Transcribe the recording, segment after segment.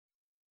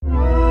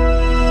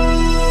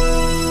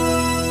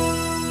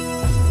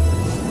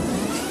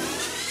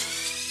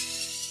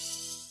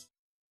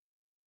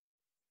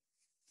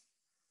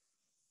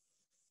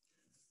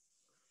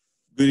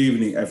Good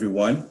evening,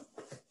 everyone.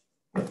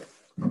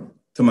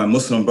 To my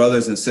Muslim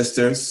brothers and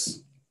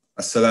sisters,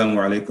 Assalamu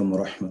alaikum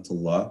wa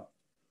rahmatullah.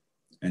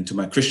 And to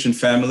my Christian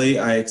family,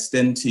 I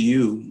extend to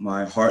you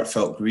my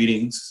heartfelt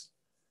greetings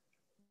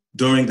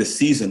during the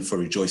season for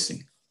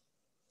rejoicing.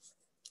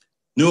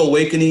 New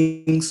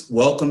Awakenings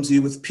welcomes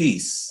you with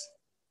peace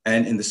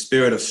and in the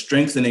spirit of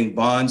strengthening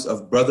bonds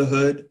of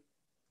brotherhood,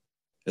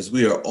 as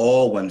we are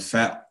all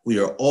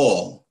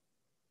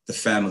the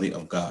family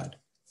of God.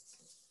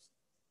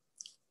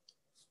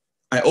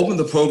 I opened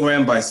the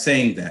program by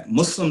saying that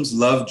Muslims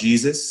love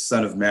Jesus,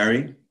 son of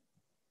Mary.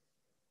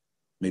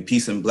 May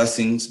peace and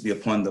blessings be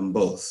upon them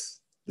both,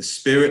 the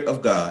Spirit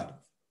of God,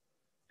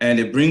 and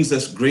it brings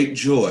us great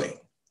joy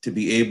to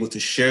be able to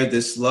share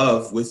this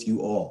love with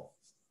you all.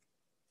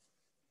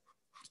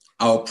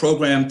 Our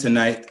program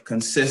tonight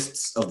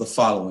consists of the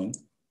following.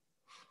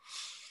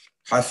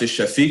 Hafiz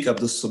Shafiq,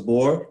 Abdus,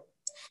 Sabur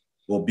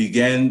will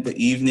begin the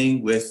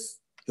evening with,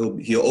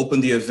 he'll open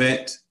the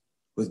event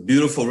with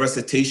beautiful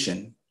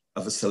recitation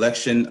of a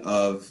selection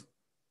of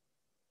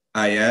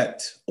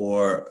ayat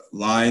or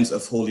lines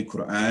of Holy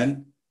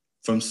Quran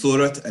from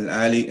Surah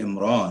Aali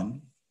Imran.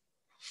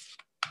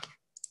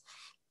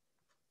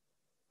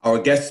 Our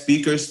guest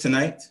speakers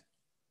tonight,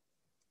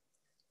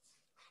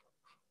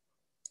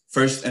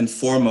 first and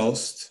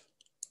foremost,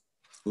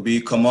 will be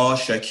Kamal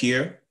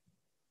Shakir,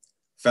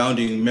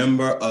 founding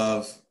member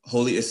of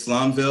Holy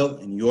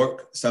Islamville in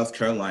York, South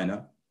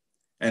Carolina,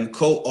 and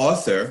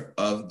co-author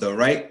of The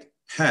Right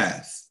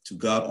Path to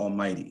God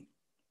Almighty.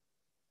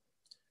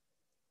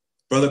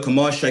 Brother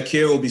Kamal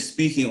Shakir will be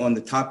speaking on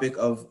the topic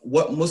of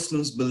what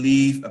Muslims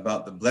believe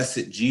about the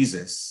blessed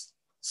Jesus,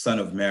 son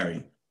of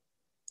Mary.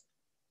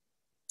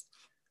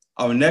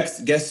 Our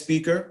next guest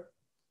speaker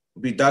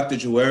will be Dr.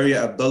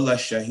 Juwaria Abdullah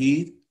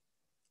Shahid,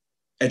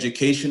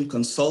 education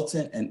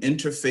consultant and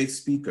interfaith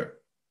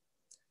speaker.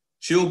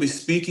 She will be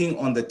speaking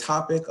on the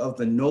topic of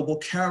the noble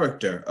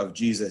character of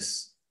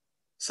Jesus,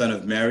 son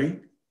of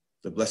Mary,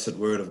 the blessed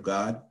word of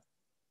God,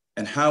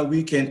 and how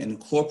we can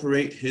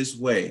incorporate his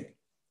way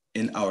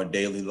in our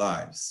daily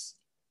lives.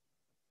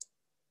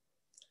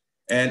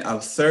 And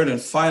our third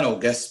and final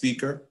guest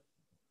speaker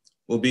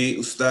will be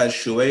Ustad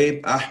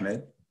Shuaib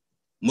Ahmed,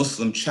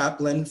 Muslim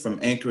chaplain from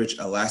Anchorage,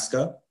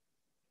 Alaska.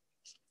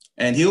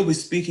 And he'll be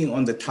speaking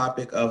on the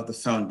topic of the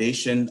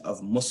foundation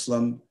of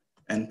Muslim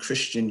and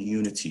Christian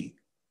unity.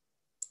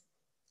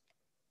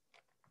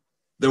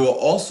 There will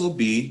also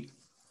be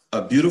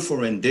a beautiful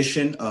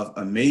rendition of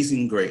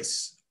Amazing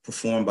Grace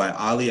performed by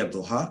Ali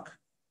Imran,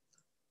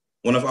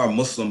 one of our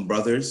Muslim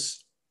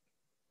brothers.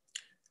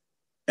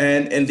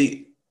 And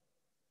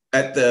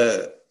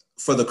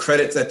for the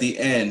credits at the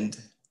end,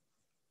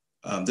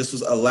 this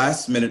was a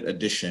last minute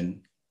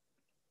addition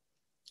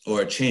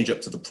or a change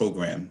up to the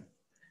program.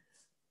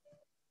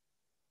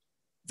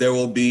 There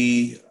will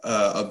be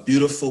a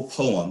beautiful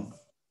poem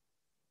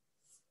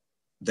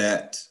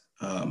that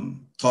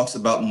talks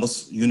about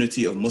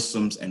unity of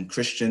Muslims and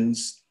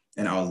Christians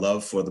and our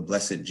love for the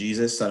blessed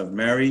Jesus, son of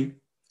Mary,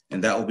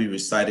 and that will be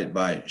recited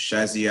by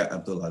Shazia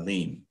Abdul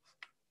Alim.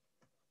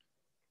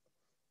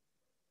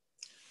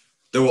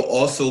 There will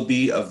also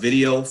be a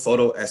video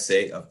photo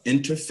essay of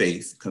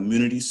interfaith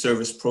community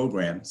service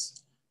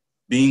programs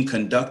being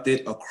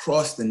conducted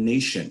across the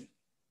nation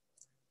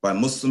by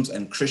Muslims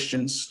and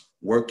Christians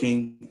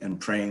working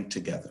and praying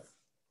together.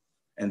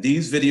 And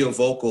these video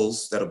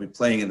vocals that will be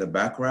playing in the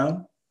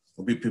background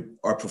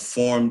are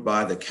performed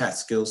by the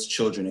Catskills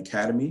Children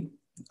Academy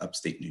in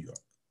upstate New York.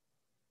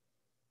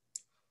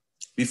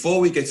 Before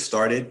we get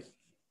started,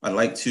 I'd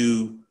like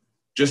to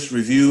just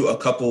review a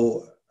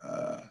couple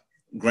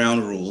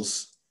ground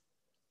rules.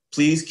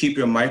 Please keep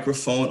your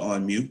microphone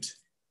on mute.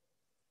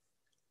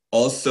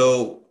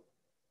 Also,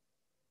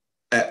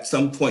 at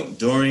some point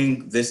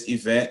during this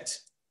event,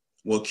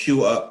 we'll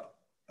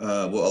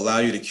allow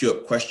you to queue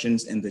up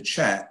questions in the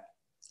chat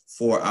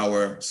for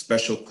our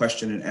special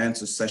question and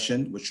answer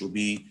session, which will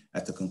be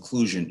at the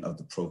conclusion of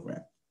the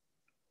program.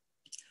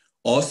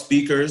 All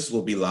speakers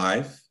will be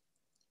live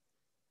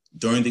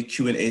during the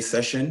Q&A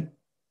session,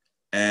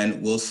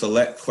 and we'll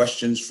select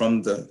questions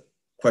from the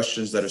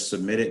questions that are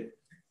submitted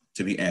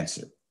to be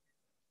answered.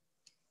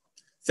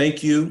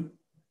 Thank you,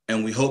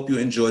 and we hope you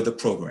enjoy the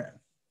program.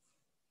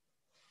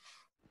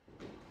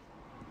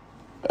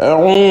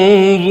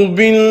 أعوذ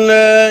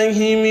بالله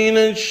من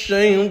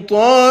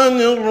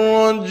الشيطان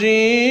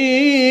الرجيم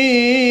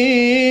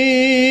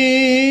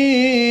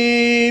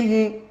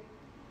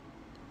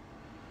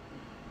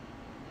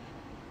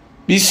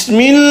بسم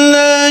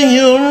الله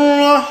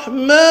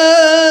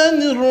الرحمن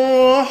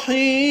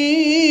الرحيم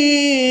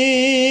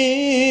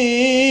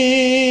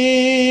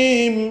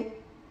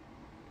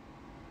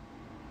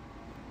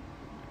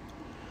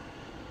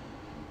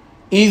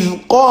إذ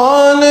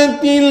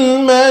قالت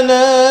الملائكة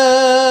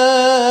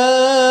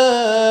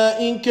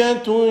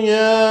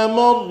يا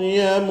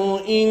مريم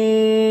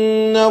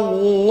إن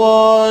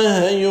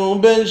الله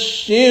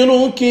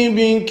يبشرك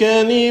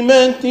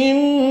بكلمة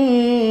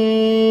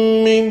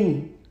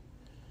منه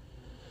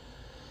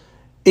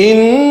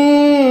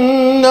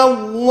إن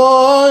الله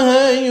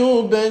الله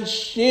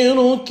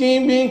يبشرك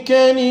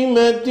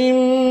بكلمة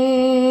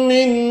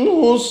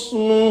منه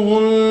اسمه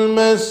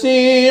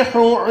المسيح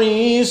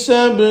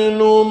عيسى بن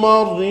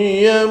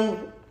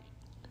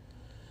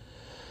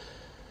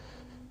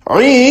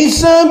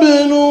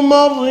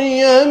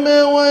مريم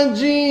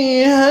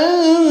وجيها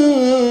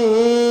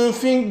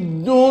في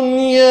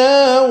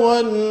الدنيا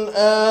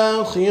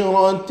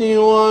والآخرة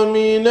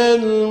ومن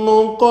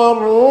المقربين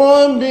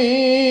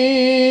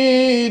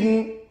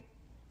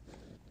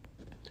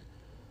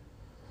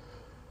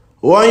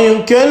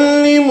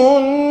ويكلم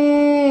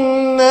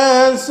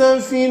الناس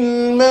في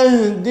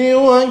المهد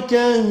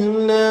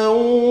وكهلا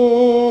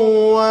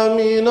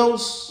ومن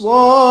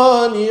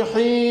الصالحين.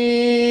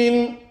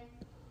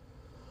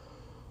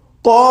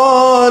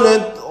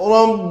 قالت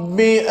رب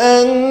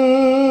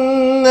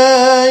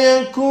أنى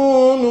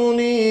يكون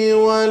لي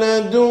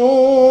ولد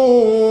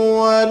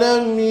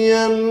ولم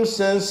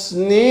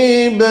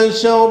يمسسني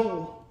بشر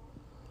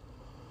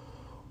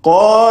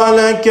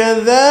قال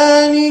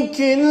كذلك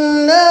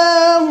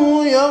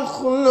الله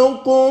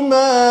يخلق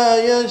ما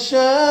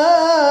يشاء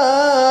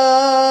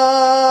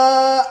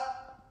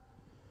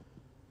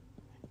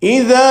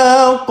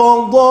إذا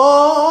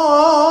قضى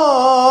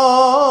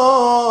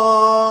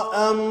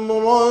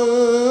أمرا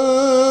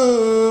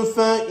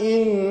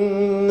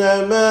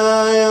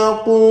فإنما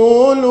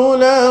يقول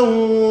له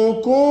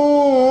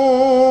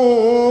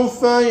كن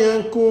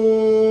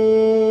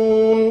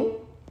فيكون.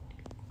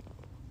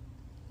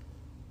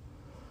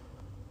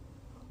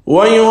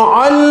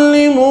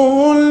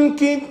 ويعلمه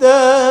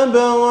الكتاب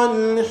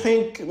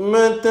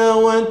والحكمة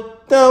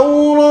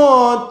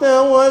والتوراة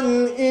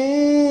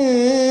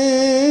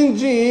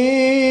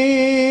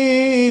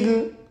والإنجيل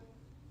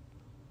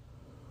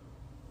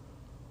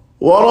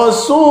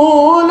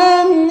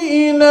ورسولا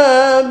إلى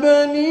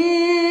بني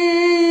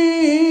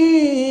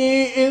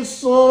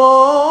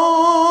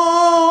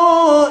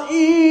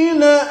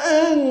إسرائيل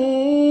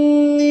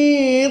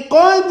أني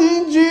قد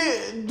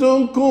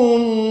جئتكم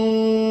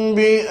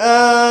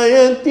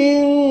بآية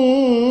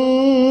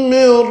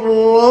من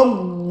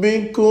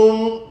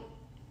ربكم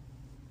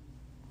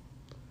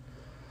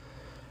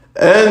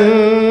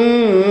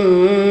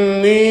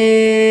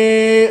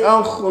أني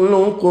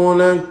أخلق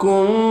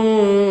لكم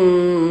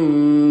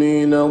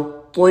من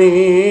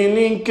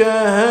الطين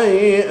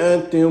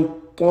كهيئة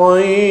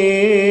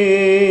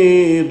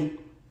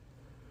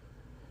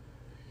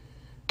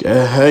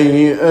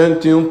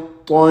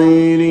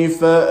الطير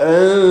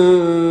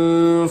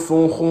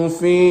فأنفخ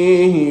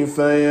فيه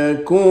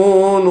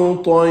فيكون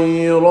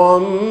طيرا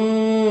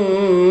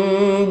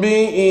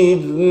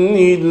بإذن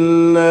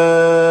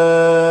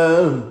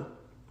الله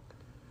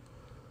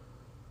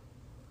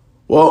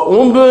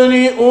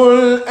وأبرئ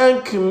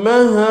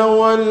الأكمه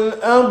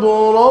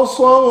والأبرص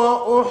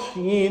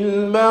وأحيي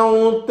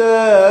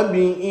الموتى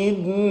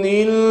بإذن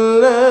الله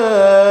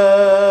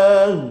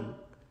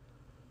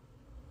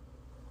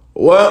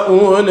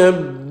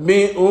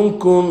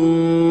وأنبئكم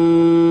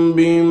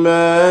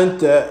بما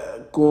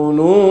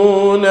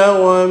تأكلون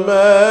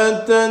وما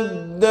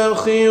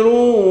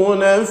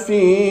تدخرون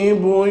في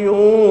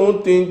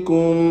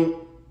بيوتكم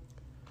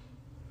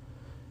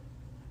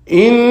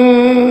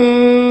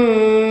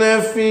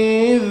إن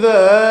في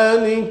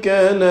ذلك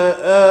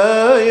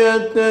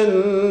لآية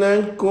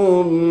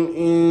لكم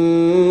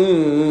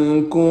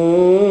إن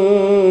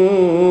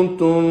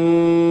كنتم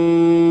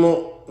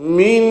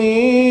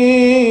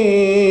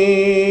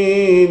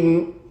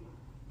مؤمنين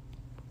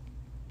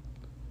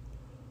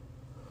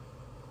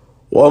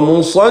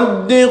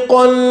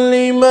ومصدقا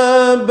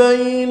لما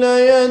بين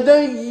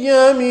يدي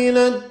من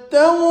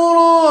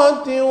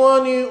التوراة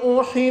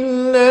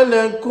ولأحل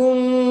لكم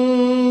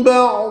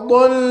بعض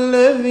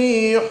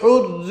الذي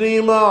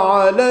حرم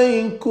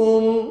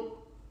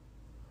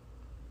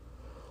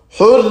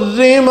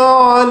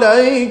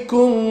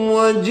عليكم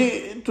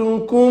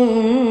وجئتكم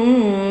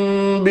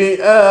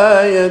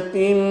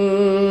بآية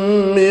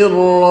من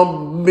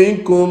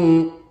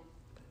ربكم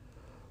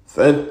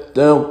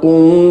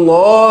فاتقوا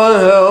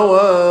الله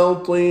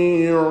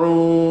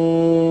وأطيعون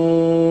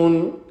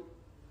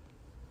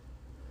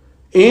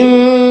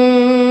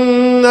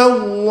إن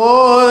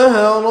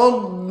الله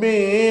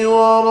ربي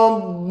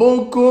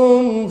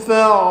وربكم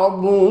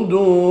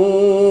فاعبدوه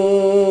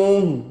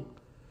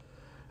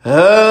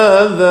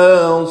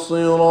هذا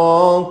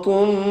صراط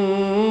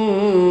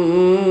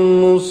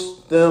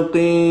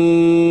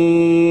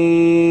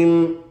مستقيم.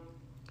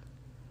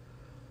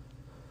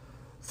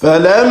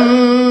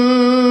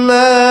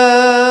 فلما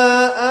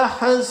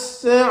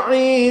أحس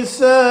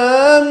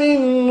عيسى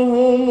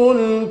منهم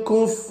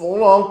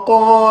الكفر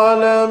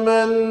قال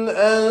من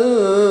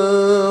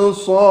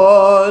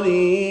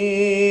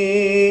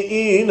أنصاري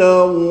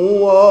إلى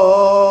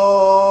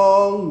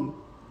الله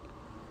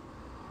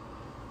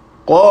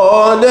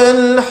قال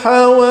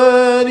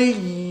الحواريون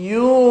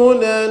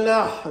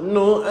نحن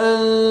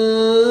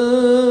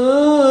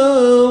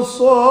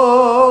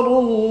أنصار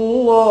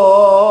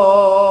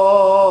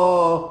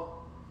الله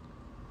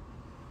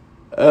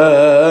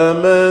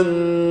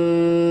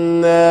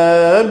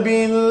آمنا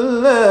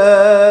بالله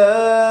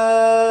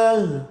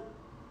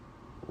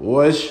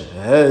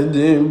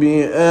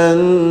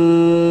بأننا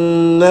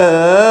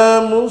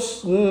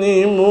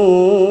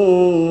مسلمون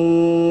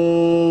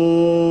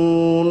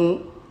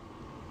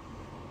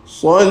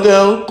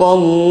صدق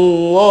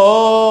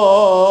الله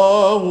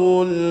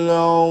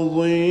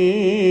العظيم.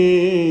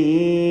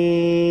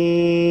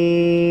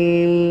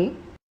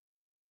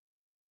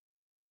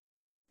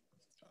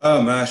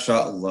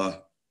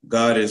 MashaAllah.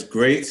 God is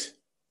great.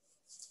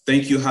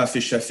 Thank you,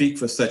 Hafiz Shafiq,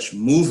 for such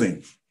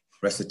moving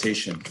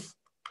recitation.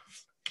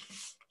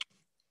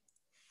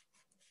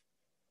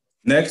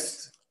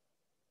 Next,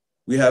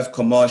 we have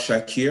Kamal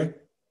Shakir,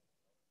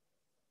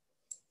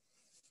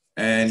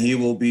 and he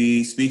will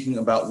be speaking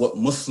about what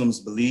Muslims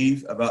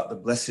believe about the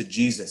Blessed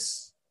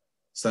Jesus,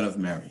 son of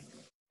Mary.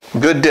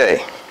 Good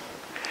day.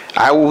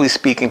 I will be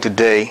speaking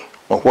today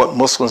on what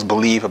Muslims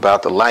believe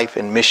about the life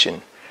and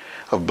mission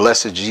of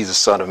Blessed Jesus,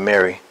 son of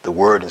Mary, the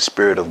Word and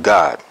Spirit of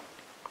God.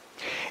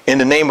 In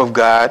the name of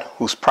God,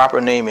 whose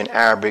proper name in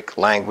Arabic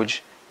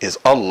language is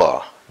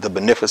Allah, the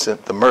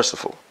Beneficent, the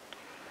Merciful.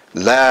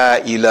 La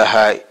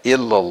ilaha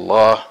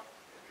illallah,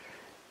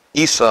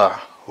 Isa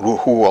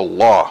ruhu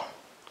Allah.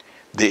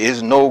 There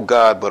is no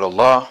God but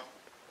Allah.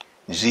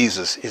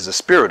 Jesus is the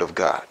Spirit of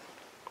God.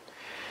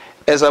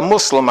 As a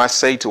Muslim, I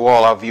say to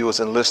all our viewers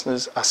and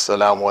listeners,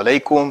 Assalamu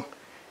alaikum,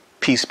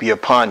 peace be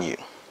upon you.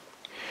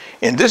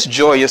 In this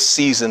joyous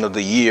season of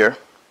the year,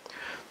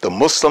 the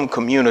Muslim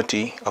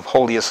community of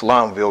Holy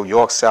Islamville,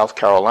 York, South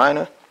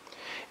Carolina,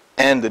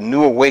 and the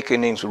New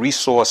Awakenings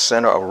Resource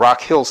Center of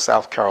Rock Hill,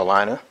 South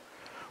Carolina,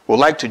 would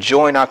like to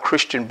join our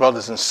Christian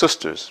brothers and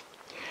sisters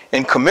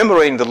in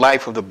commemorating the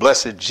life of the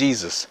Blessed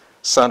Jesus,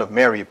 son of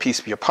Mary, peace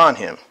be upon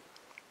him.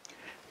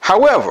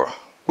 However,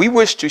 we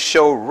wish to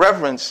show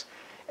reverence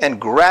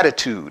and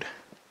gratitude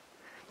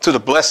to the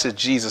Blessed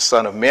Jesus,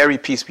 son of Mary,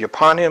 peace be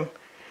upon him,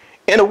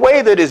 in a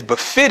way that is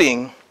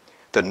befitting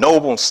the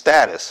noble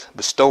status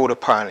bestowed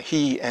upon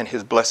he and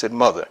his blessed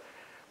mother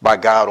by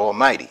God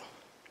Almighty.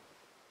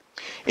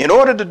 In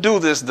order to do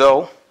this,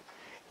 though,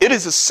 it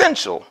is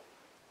essential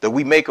that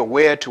we make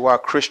aware to our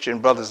Christian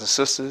brothers and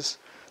sisters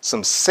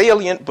some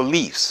salient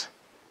beliefs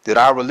that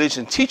our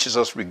religion teaches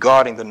us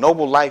regarding the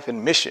noble life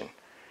and mission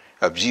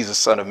of Jesus,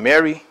 son of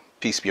Mary,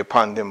 peace be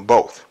upon them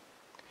both.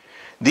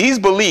 These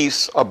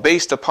beliefs are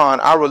based upon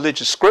our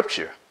religious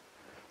scripture,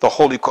 the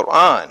Holy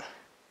Quran,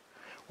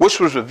 which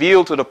was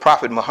revealed to the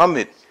Prophet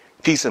Muhammad,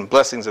 peace and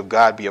blessings of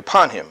God be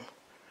upon him,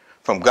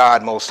 from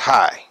God Most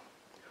High.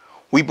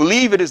 We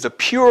believe it is the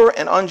pure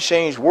and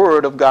unchanged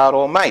word of God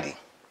Almighty.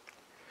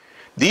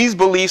 These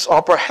beliefs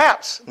are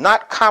perhaps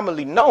not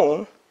commonly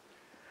known,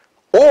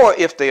 or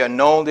if they are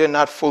known, they're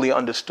not fully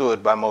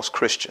understood by most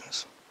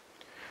Christians.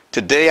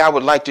 Today, I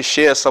would like to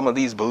share some of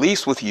these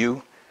beliefs with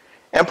you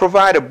and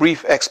provide a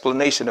brief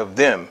explanation of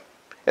them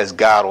as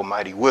God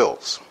Almighty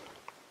wills.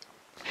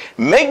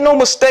 Make no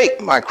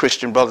mistake, my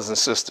Christian brothers and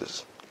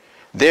sisters,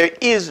 there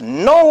is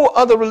no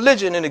other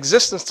religion in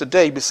existence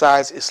today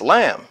besides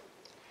Islam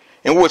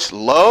in which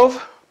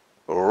love,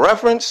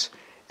 reverence,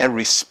 and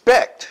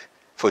respect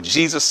for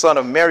Jesus, son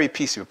of Mary,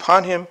 peace be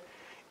upon him,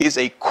 is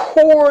a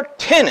core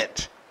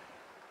tenet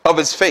of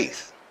his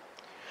faith.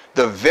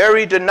 The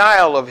very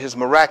denial of his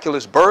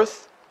miraculous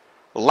birth,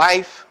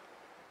 life,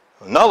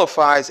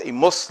 nullifies a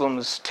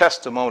Muslim's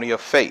testimony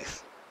of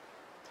faith.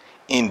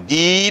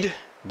 Indeed,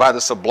 by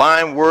the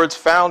sublime words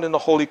found in the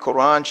Holy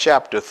Quran,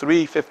 chapter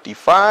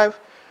 3:55,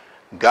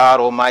 God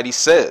Almighty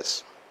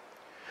says,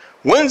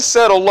 "When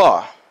said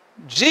Allah,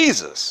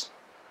 Jesus,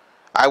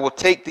 I will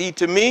take thee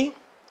to me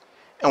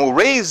and will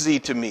raise thee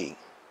to me,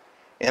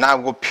 and I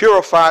will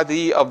purify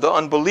thee of the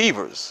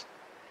unbelievers,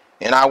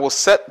 and I will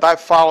set thy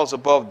followers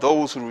above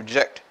those who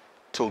reject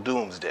till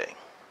doomsday."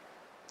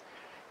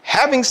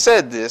 Having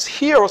said this,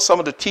 here are some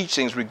of the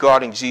teachings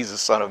regarding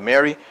Jesus, son of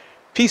Mary,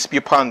 peace be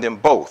upon them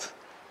both,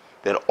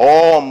 that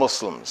all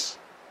Muslims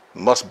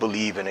must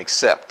believe and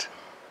accept.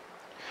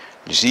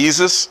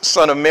 Jesus,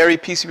 son of Mary,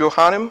 peace be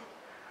upon him,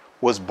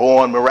 was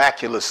born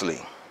miraculously.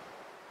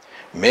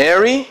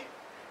 Mary,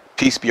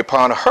 peace be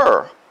upon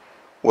her,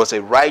 was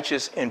a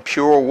righteous and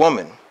pure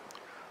woman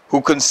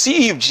who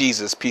conceived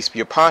Jesus, peace be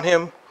upon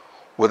him,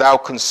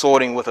 without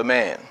consorting with a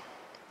man.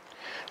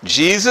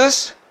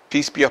 Jesus,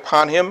 peace be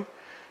upon him,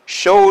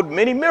 showed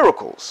many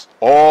miracles,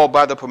 all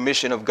by the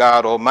permission of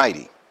God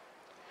Almighty.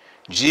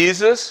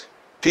 Jesus,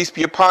 peace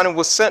be upon him,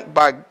 was sent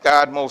by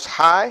God Most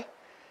High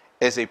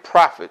as a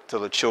prophet to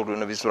the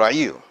children of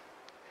Israel.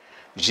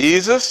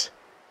 Jesus,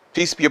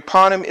 peace be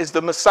upon him, is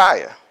the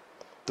Messiah,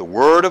 the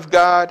Word of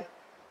God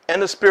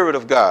and the Spirit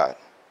of God.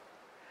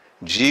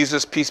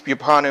 Jesus, peace be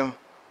upon him,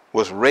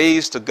 was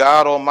raised to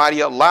God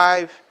Almighty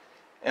alive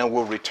and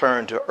will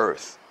return to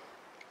earth.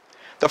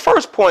 The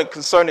first point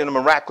concerning the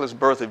miraculous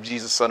birth of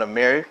Jesus, son of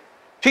Mary,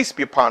 peace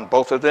be upon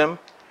both of them,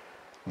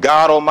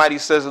 God Almighty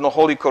says in the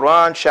Holy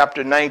Quran,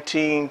 chapter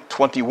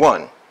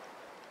 19:21,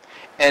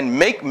 "And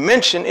make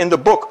mention in the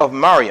book of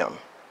Maryam,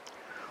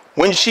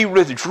 when she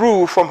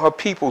withdrew from her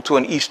people to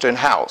an eastern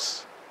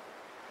house.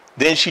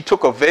 Then she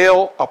took a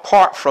veil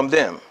apart from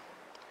them.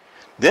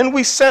 Then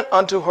we sent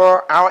unto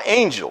her our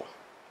angel,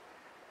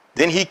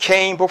 Then he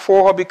came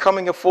before her,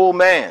 becoming a full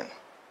man.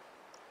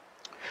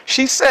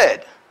 She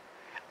said,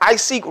 I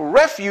seek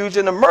refuge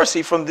in the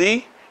mercy from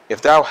thee,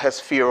 if thou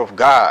hast fear of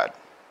God.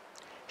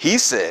 He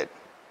said,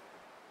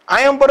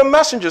 I am but a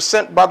messenger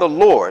sent by the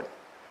Lord,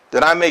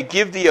 that I may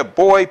give thee a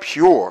boy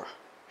pure.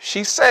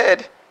 She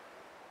said,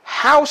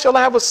 how shall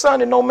I have a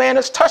son, and no man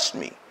has touched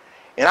me,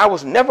 and I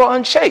was never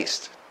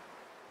unchaste?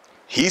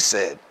 He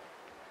said,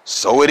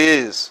 so it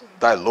is,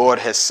 thy Lord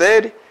has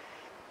said,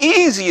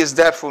 easy is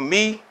that for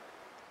me,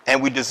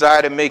 and we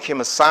desire to make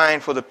him a sign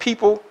for the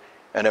people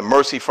and a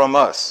mercy from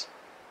us,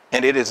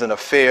 and it is an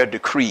affair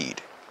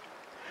decreed.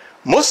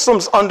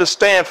 Muslims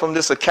understand from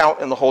this account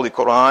in the Holy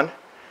Quran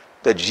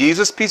that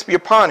Jesus, peace be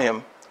upon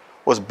him,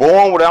 was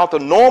born without the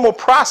normal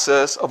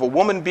process of a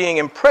woman being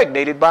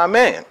impregnated by a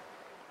man.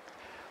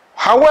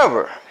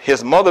 However,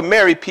 his mother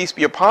Mary, peace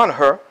be upon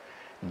her,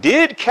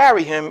 did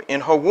carry him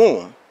in her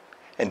womb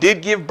and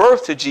did give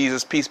birth to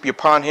Jesus, peace be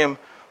upon him,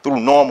 through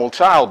normal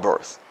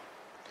childbirth.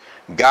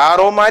 God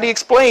Almighty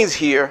explains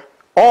here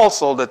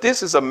also that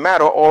this is a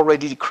matter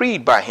already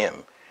decreed by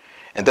him,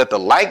 and that the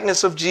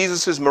likeness of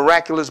Jesus'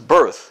 miraculous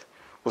birth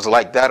was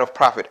like that of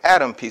Prophet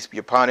Adam, peace be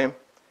upon him.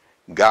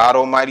 God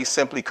Almighty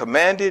simply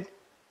commanded,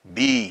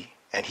 be,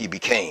 and he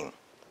became.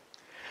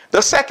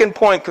 The second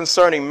point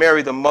concerning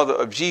Mary, the mother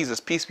of Jesus,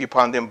 peace be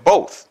upon them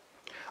both,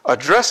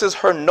 addresses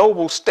her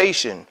noble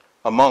station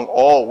among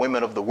all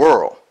women of the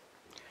world.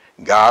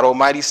 God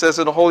Almighty says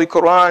in the Holy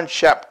Quran,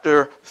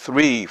 chapter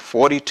 3,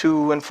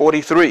 42 and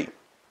 43,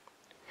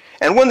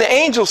 and when the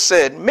angel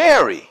said,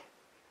 Mary,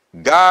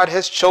 God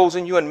has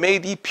chosen you and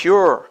made thee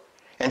pure,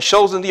 and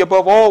chosen thee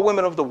above all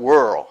women of the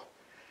world.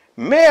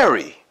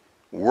 Mary,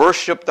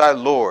 worship thy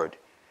Lord,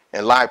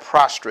 and lie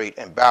prostrate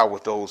and bow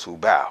with those who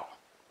bow.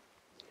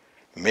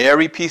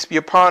 Mary, peace be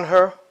upon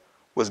her,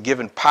 was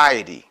given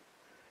piety,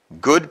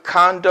 good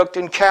conduct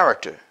and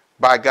character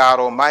by God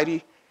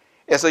Almighty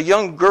as a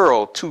young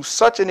girl to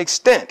such an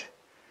extent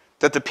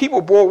that the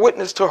people bore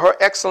witness to her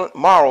excellent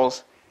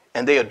morals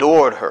and they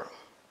adored her.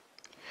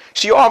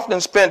 She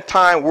often spent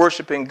time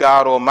worshiping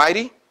God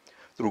Almighty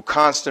through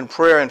constant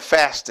prayer and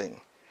fasting,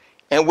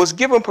 and was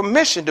given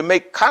permission to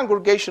make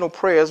congregational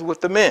prayers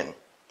with the men.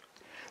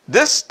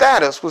 This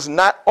status was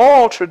not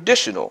all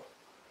traditional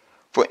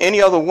for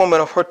any other woman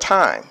of her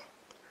time.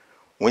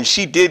 When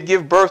she did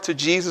give birth to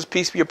Jesus,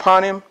 peace be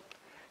upon him,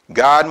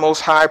 God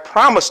Most High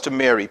promised to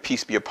Mary,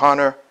 peace be upon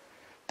her,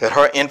 that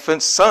her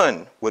infant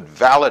son would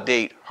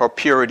validate her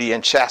purity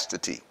and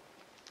chastity.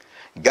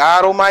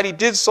 God Almighty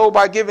did so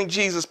by giving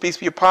Jesus, peace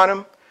be upon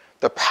him,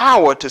 the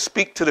power to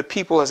speak to the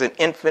people as an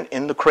infant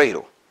in the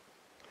cradle.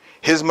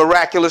 His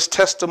miraculous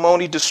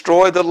testimony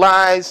destroyed the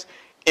lies,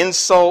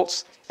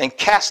 insults, and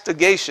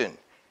castigation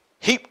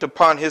heaped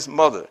upon his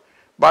mother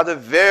by the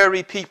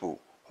very people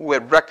who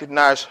had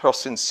recognized her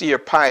sincere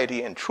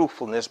piety and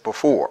truthfulness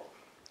before.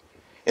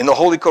 In the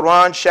Holy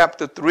Quran,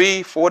 chapter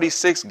 3,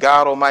 46,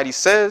 God Almighty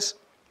says,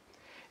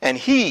 and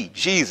he,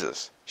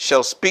 Jesus,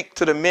 shall speak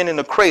to the men in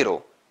the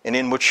cradle and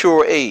in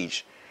mature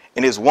age,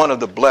 and is one of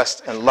the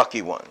blessed and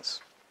lucky ones.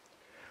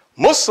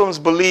 Muslims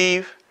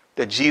believe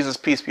that Jesus,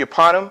 peace be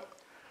upon him,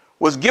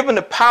 was given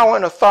the power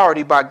and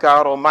authority by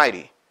God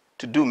Almighty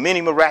to do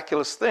many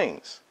miraculous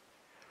things,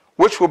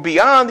 which were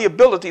beyond the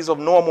abilities of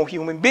normal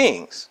human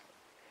beings.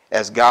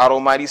 As God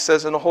Almighty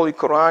says in the Holy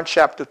Quran,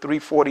 chapter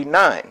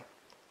 349,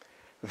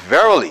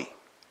 verily,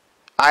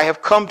 I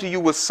have come to you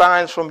with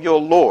signs from your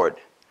Lord,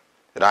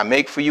 that I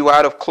make for you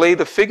out of clay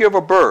the figure of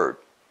a bird.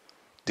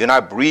 Then I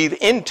breathe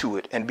into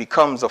it and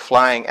becomes a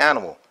flying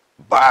animal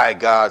by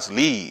God's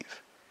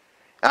leave.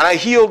 And I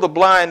heal the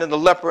blind and the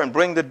leper and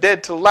bring the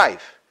dead to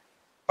life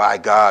by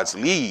God's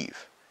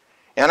leave.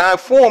 And I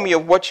inform you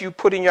of what you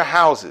put in your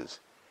houses.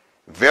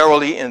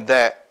 Verily in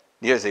that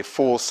there is a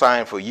full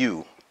sign for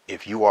you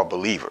if you are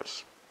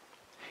believers.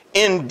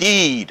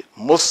 Indeed,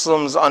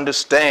 Muslims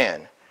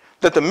understand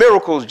that the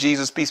miracles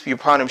Jesus, peace be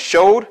upon him,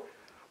 showed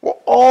were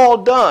all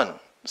done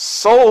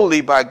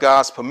solely by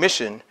God's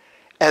permission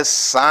as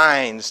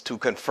signs to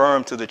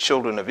confirm to the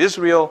children of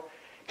Israel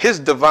his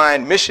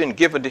divine mission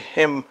given to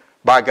him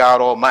by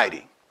God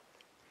Almighty.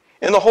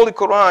 In the Holy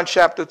Quran,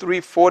 chapter 3,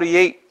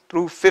 48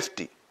 through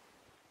 50,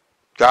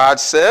 God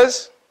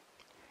says,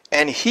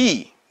 and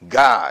he,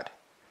 God,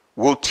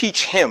 will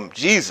teach him,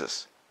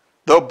 Jesus,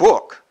 the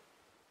book,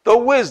 the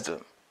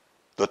wisdom,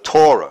 the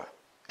Torah,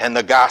 and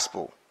the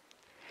gospel,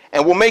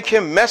 and will make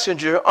him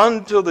messenger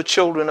unto the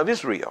children of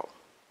Israel.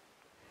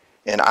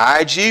 And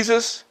I,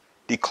 Jesus,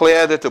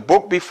 declare that the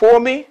book before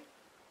me,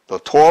 the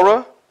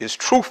Torah, is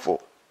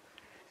truthful,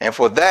 and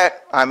for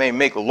that I may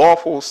make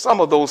lawful some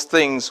of those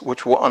things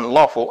which were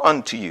unlawful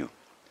unto you.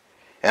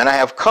 And I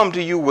have come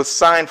to you with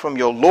sign from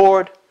your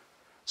Lord,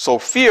 so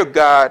fear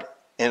God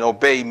and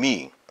obey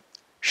me.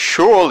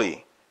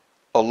 Surely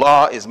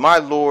Allah is my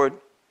Lord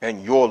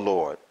and your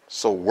Lord,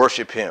 so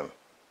worship him.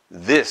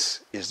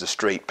 This is the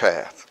straight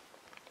path.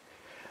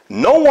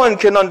 No one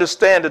can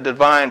understand the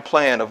divine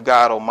plan of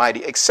God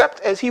Almighty except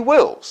as he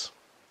wills.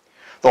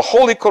 The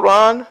Holy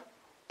Quran,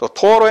 the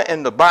Torah,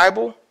 and the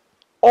Bible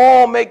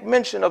all make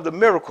mention of the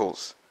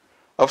miracles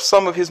of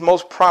some of his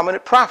most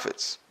prominent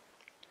prophets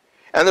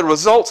and the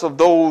results of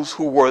those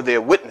who were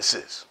their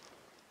witnesses.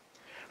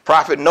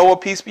 Prophet Noah,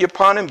 peace be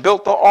upon him,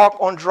 built the ark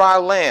on dry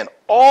land,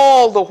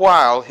 all the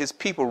while his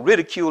people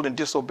ridiculed and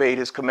disobeyed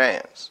his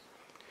commands.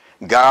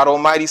 God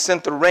Almighty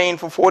sent the rain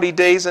for 40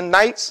 days and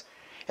nights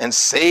and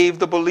saved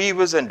the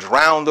believers and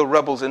drowned the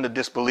rebels and the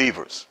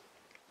disbelievers.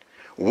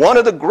 One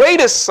of the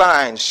greatest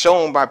signs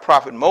shown by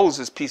Prophet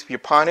Moses, peace be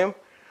upon him,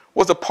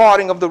 was the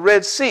parting of the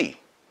Red Sea,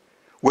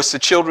 which the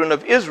children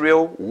of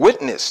Israel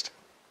witnessed.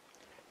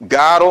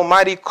 God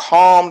Almighty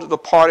calmed the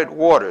parted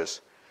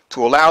waters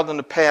to allow them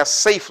to pass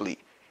safely,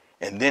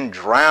 and then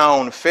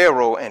drowned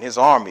Pharaoh and his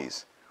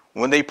armies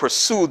when they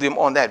pursued them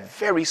on that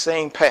very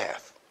same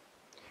path.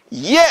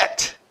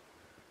 Yet,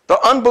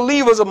 the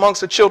unbelievers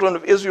amongst the children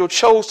of Israel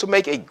chose to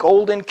make a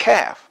golden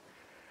calf,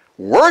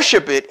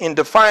 worship it in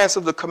defiance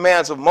of the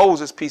commands of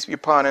Moses, peace be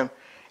upon him,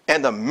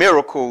 and the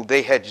miracle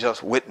they had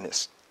just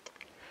witnessed.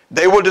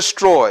 They were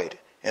destroyed,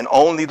 and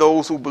only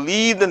those who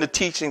believed in the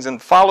teachings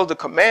and followed the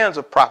commands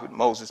of Prophet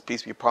Moses,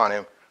 peace be upon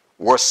him,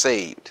 were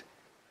saved.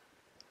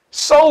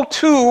 So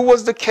too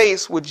was the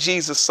case with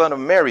Jesus, son of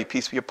Mary,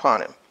 peace be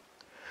upon him.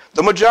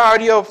 The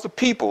majority of the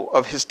people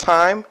of his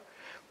time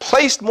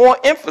placed more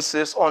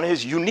emphasis on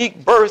his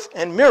unique birth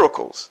and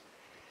miracles,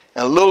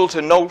 and little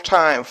to no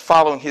time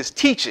following his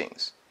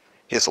teachings,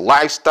 his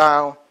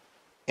lifestyle,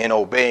 and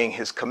obeying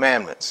his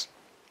commandments.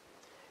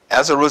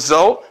 As a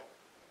result,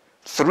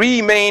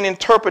 three main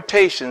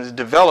interpretations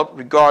developed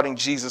regarding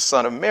Jesus,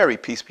 son of Mary,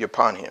 peace be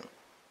upon him.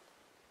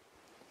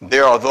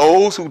 There are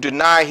those who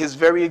deny his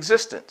very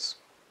existence.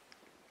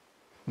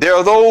 There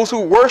are those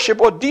who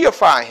worship or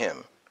deify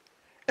him.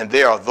 And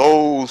there are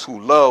those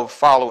who love,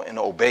 follow, and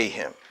obey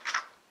him.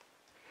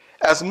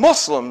 As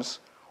Muslims,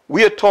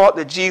 we are taught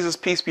that Jesus,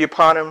 peace be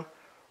upon him,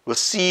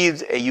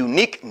 received a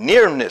unique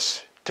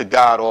nearness to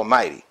God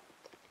Almighty.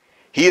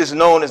 He is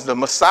known as the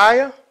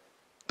Messiah,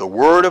 the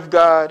Word of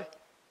God,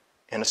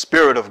 and the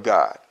Spirit of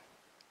God.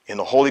 In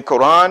the Holy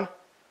Quran,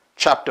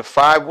 chapter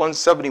 5,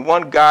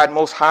 171, God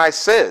Most High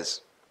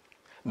says,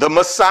 the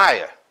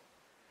Messiah,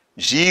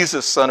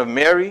 Jesus, son of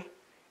Mary,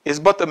 is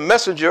but the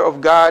messenger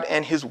of God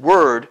and his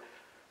word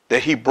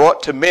that he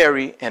brought to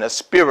Mary, and a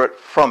spirit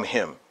from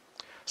him.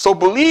 So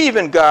believe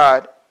in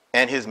God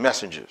and his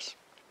messengers.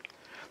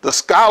 The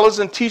scholars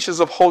and teachers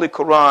of Holy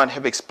Quran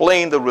have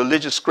explained the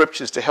religious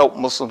scriptures to help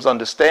Muslims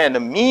understand the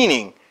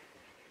meaning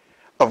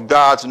of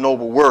God's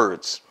noble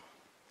words.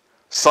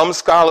 Some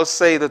scholars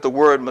say that the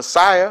word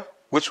Messiah,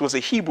 which was a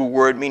Hebrew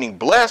word meaning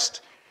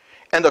blessed,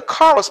 and the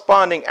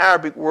corresponding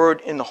Arabic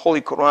word in the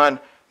Holy Quran,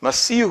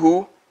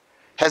 Masihu,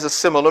 has a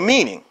similar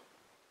meaning.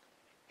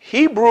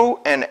 Hebrew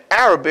and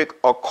Arabic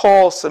are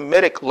called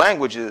Semitic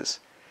languages,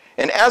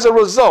 and as a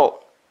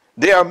result,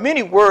 there are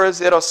many words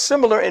that are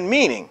similar in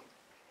meaning,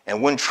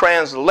 and when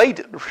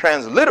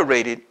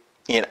transliterated,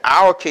 in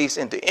our case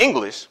into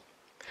English,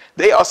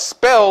 they are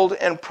spelled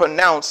and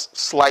pronounced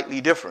slightly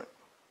different.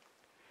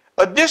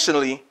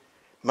 Additionally,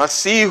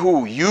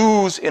 Masihu,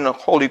 used in the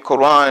Holy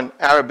Quran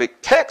Arabic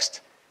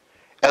text,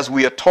 as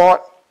we are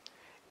taught,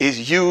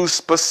 is used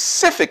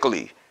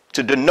specifically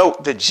to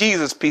denote that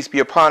Jesus, peace be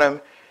upon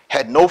him,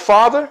 had no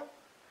father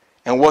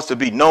and was to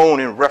be known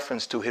in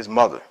reference to his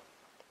mother.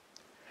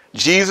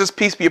 Jesus,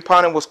 peace be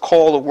upon him, was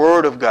called the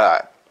Word of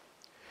God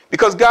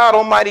because God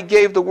Almighty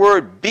gave the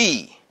word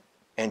be,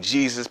 and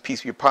Jesus,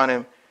 peace be upon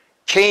him,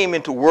 came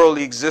into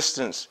worldly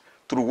existence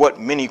through what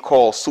many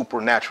call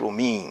supernatural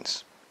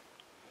means.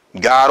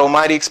 God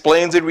Almighty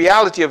explains the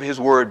reality of his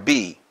word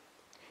be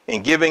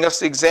in giving us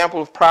the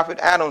example of Prophet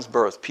Adam's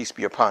birth, peace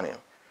be upon him,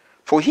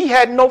 for he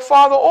had no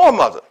father or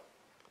mother.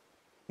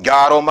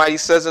 God Almighty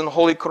says in the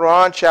Holy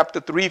Quran, chapter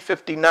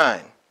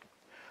 359,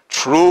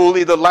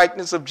 truly the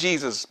likeness of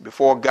Jesus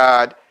before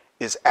God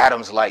is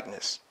Adam's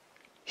likeness.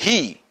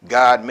 He,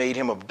 God, made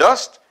him of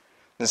dust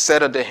and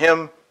said unto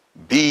him,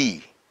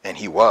 be, and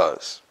he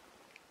was.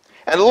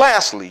 And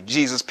lastly,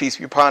 Jesus, peace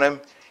be upon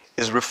him,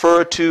 is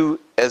referred to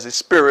as a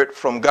spirit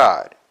from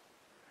God.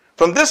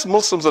 From this,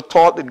 Muslims are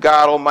taught that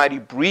God Almighty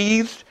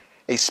breathed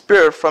a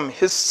spirit from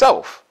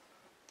himself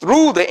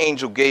through the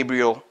angel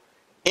Gabriel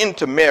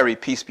into Mary,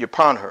 peace be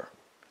upon her.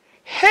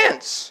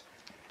 Hence,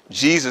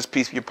 Jesus,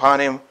 peace be upon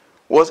him,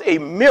 was a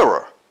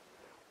mirror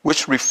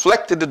which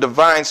reflected the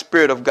divine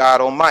spirit of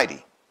God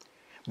Almighty.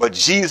 But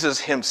Jesus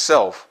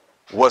himself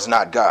was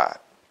not God.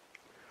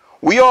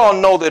 We all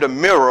know that a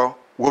mirror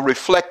will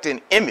reflect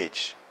an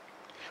image,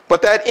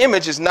 but that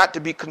image is not to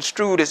be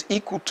construed as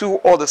equal to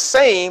or the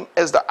same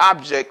as the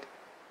object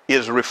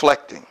is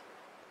reflecting.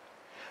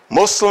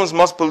 Muslims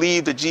must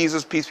believe that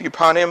Jesus, peace be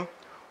upon him,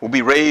 will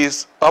be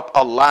raised up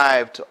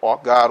alive to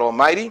God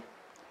Almighty,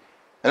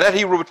 and that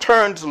he will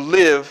return to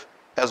live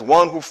as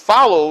one who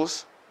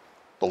follows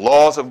the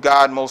laws of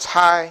God Most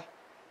High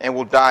and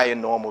will die a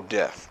normal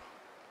death.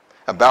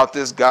 About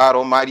this, God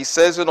Almighty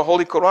says in the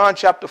Holy Quran,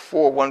 chapter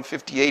 4,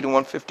 158 and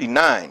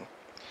 159,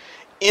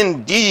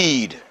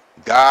 indeed,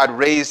 God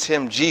raised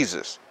him,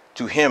 Jesus,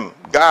 to him,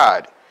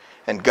 God,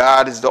 and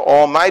God is the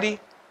Almighty,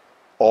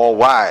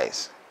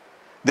 all-wise.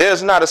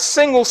 There's not a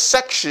single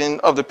section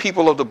of the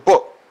people of the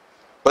book,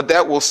 but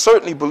that will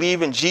certainly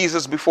believe in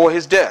Jesus before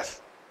his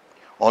death.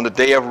 On the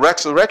day of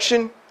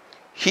resurrection,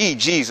 he,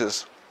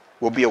 Jesus,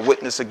 will be a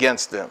witness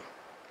against them.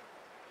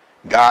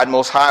 God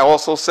Most High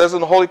also says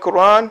in the Holy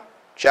Quran,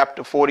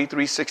 chapter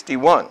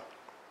 43:61,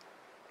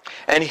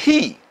 and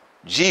he,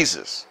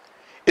 Jesus,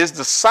 is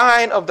the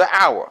sign of the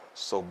hour,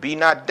 so be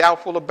not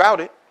doubtful about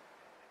it,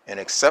 and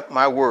accept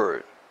my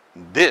word.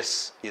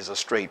 This is a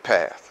straight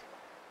path.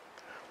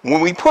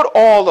 When we put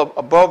all of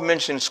above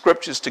mentioned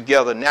scriptures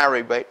together,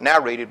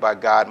 narrated by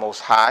God Most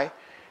High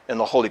in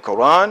the Holy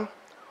Quran,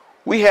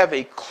 we have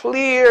a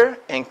clear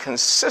and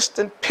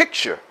consistent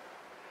picture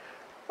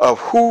of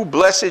who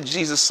blessed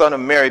Jesus, son of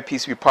Mary,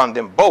 peace be upon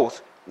them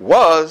both,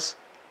 was,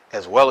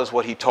 as well as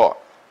what he taught.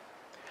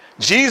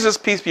 Jesus,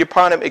 peace be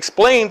upon him,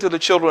 explained to the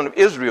children of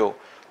Israel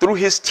through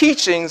his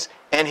teachings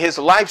and his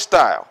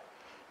lifestyle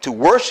to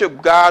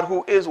worship God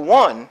who is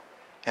one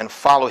and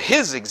follow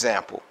his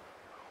example,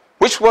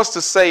 which was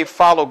to say,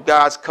 follow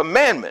God's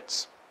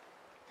commandments.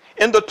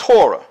 In the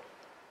Torah,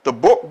 the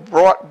book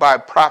brought by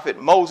Prophet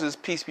Moses,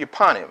 peace be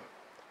upon him,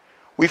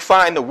 we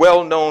find the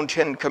well-known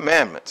 10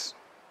 Commandments.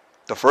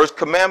 The first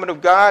commandment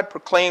of God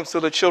proclaims to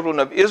the children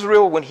of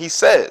Israel when he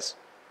says,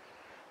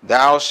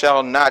 thou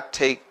shalt not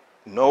take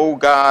no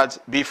gods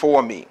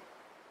before me.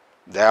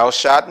 Thou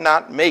shalt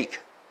not make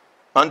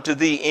unto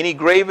thee any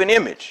graven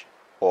image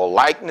or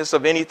likeness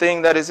of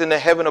anything that is in the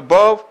heaven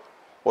above,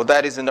 or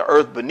that is in the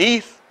earth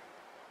beneath,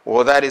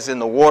 or that is in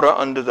the water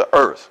under the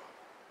earth.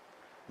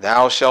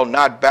 Thou shalt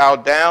not bow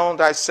down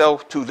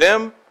thyself to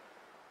them,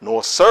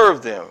 nor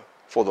serve them,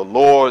 for the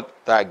Lord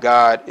thy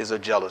God is a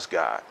jealous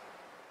God.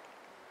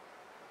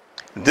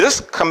 This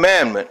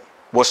commandment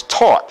was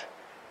taught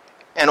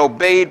and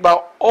obeyed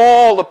by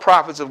all the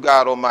prophets of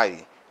God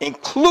Almighty,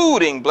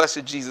 including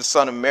blessed Jesus,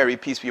 son of Mary,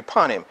 peace be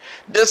upon him,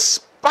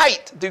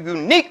 despite the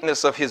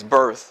uniqueness of his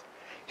birth,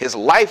 his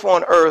life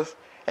on earth,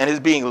 and his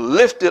being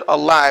lifted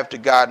alive to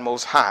God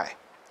Most High.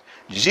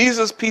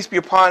 Jesus, peace be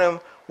upon him,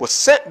 was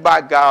sent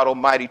by God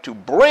Almighty to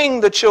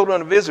bring the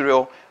children of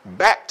Israel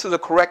back to the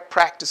correct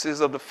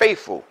practices of the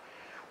faithful,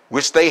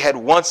 which they had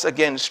once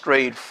again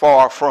strayed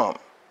far from.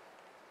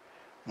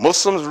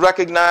 Muslims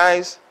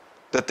recognize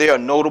that there are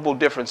notable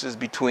differences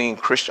between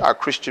our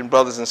Christian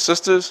brothers and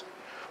sisters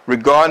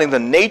regarding the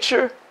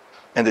nature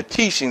and the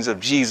teachings of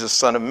Jesus,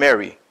 son of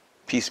Mary,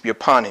 peace be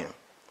upon him.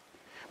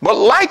 But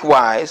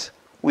likewise,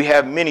 we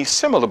have many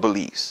similar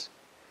beliefs.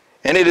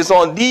 And it is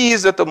on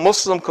these that the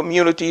Muslim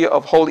community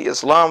of Holy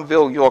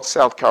Islamville, York,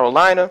 South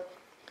Carolina,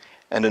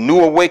 and the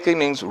New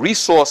Awakenings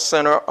Resource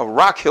Center of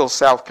Rock Hill,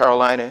 South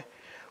Carolina,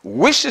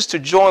 wishes to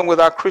join with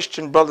our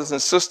Christian brothers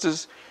and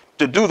sisters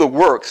to do the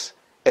works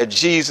that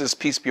Jesus,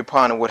 peace be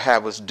upon him, would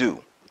have us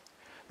do.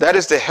 That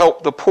is to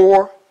help the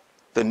poor,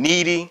 the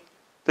needy,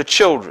 the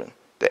children,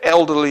 the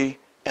elderly,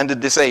 and the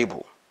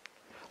disabled.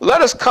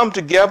 Let us come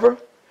together,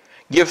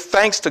 give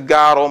thanks to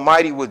God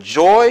Almighty with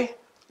joy,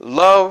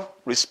 love,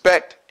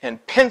 respect,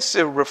 and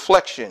pensive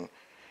reflection,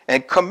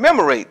 and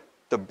commemorate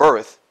the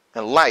birth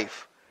and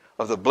life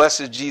of the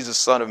blessed Jesus,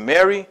 son of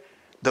Mary,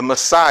 the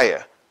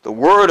Messiah, the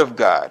Word of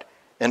God,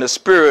 and the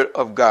Spirit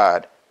of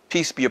God,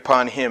 peace be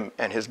upon him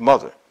and his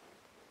mother.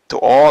 To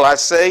all I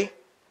say,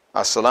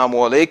 Assalamu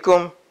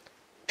alaikum,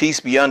 peace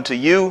be unto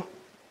you,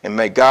 and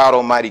may God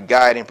Almighty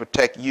guide and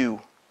protect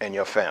you and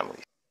your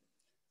families.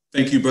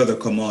 Thank you, Brother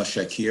Kamal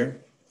Shakir,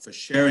 for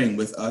sharing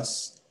with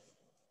us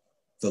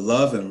the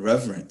love and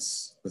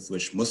reverence with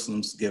which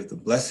Muslims give the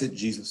blessed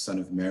Jesus, son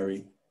of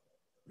Mary,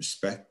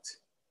 respect.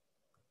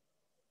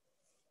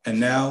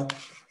 And now,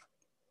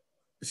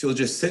 if you'll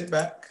just sit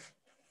back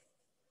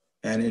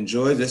and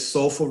enjoy this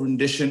soulful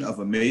rendition of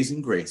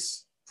Amazing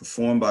Grace,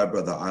 performed by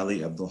Brother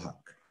Ali Abdul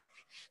Haq.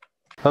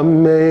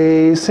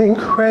 Amazing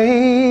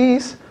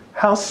grace,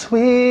 how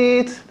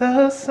sweet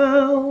the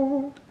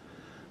sound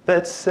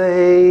that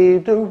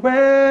saved a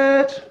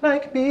wretch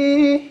like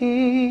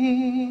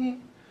me.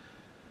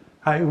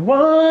 I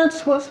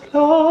once was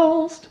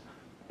lost,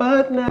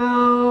 but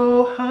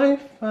now I'm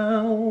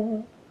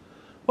found.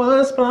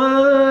 Was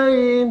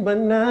blind, but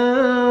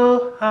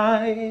now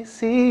I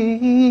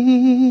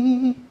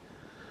see.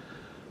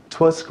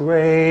 'Twas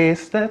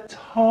grace that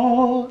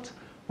taught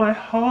my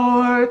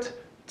heart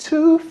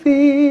to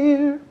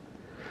fear,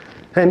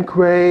 and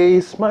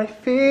grace my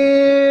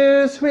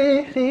fears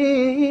relieved.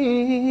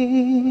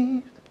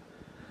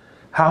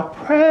 How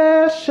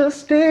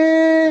precious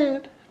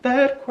did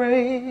that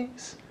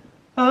grace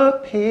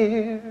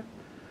appear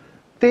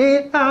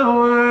the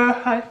hour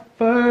I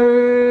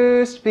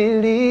first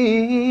believed.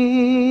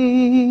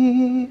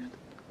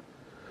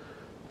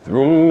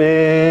 Through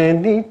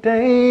many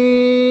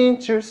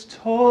dangers,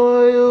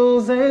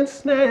 toils, and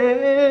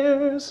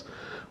snares,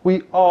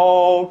 we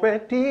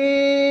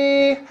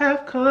already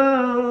have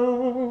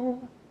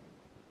come.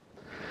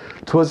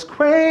 'Twas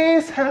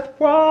grace hath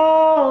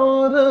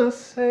brought us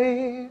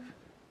safe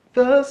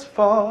thus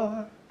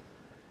far,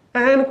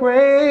 and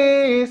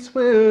grace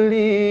will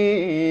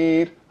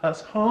lead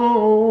us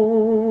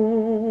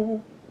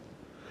home.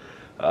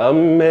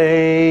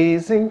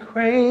 Amazing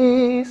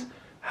grace,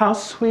 How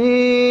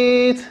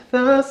sweet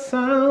the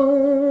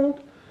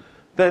sound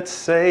that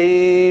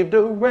saved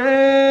a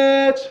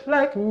wretch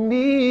like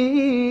me.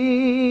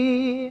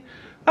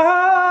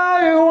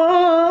 I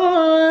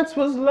once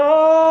was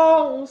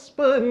lost,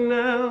 but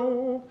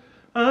now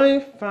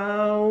I'm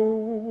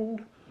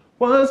found.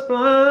 Was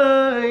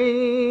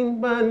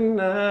blind, but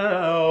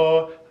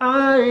now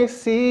I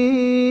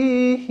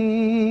see.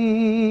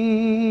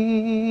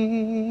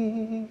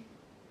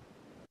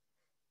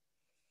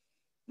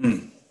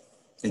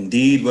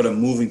 Indeed, what a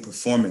moving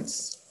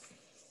performance.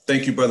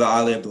 Thank you, Brother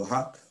Ali Abdul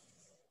Haq.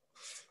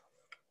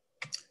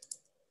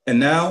 And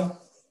now,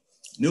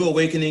 New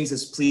Awakenings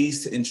is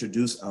pleased to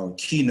introduce our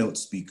keynote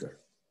speaker,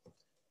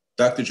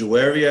 Dr.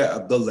 Jawaria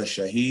Abdullah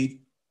Shahid,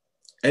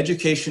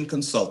 education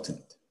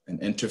consultant and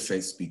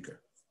interfaith speaker,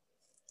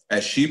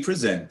 as she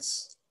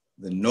presents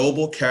the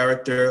noble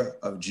character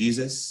of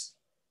Jesus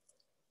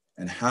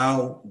and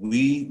how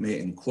we may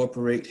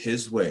incorporate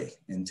his way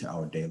into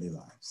our daily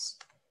lives.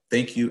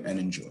 Thank you and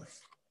enjoy.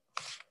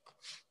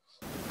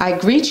 I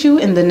greet you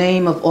in the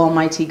name of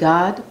Almighty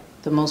God,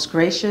 the most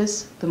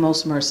gracious, the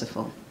most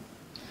merciful.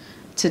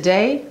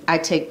 Today, I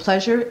take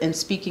pleasure in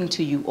speaking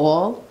to you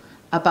all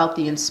about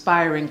the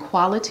inspiring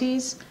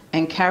qualities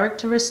and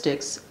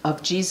characteristics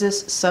of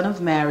Jesus, Son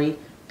of Mary,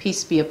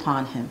 peace be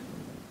upon him.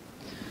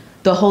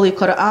 The Holy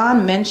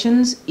Quran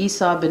mentions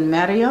Isa bin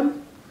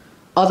Maryam,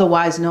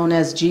 otherwise known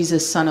as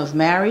Jesus, Son of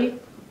Mary,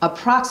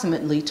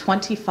 approximately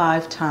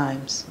 25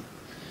 times.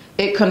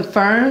 It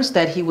confirms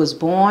that he was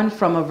born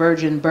from a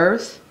virgin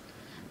birth,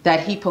 that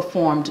he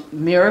performed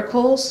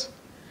miracles,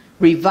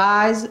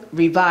 revived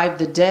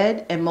the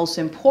dead, and most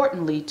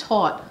importantly,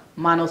 taught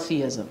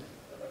monotheism.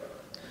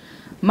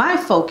 My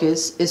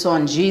focus is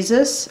on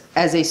Jesus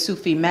as a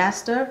Sufi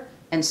master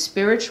and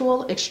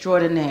spiritual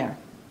extraordinaire,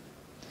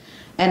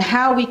 and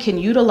how we can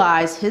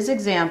utilize his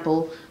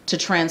example to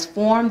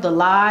transform the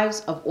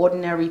lives of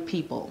ordinary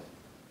people.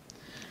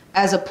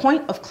 As a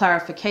point of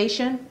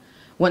clarification,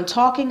 when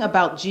talking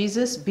about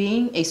Jesus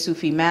being a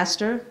Sufi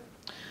master,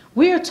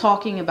 we are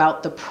talking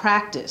about the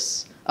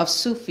practice of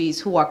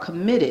Sufis who are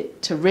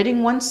committed to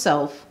ridding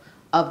oneself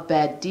of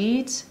bad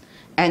deeds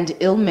and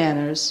ill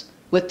manners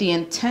with the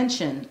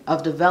intention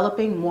of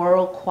developing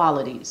moral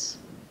qualities.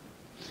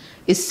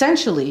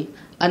 Essentially,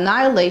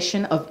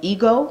 annihilation of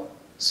ego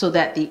so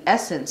that the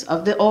essence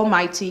of the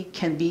Almighty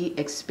can be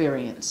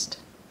experienced.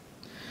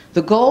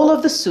 The goal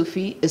of the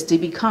Sufi is to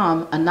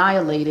become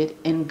annihilated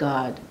in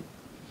God.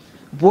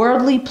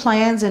 Worldly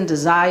plans and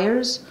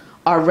desires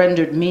are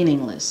rendered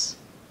meaningless.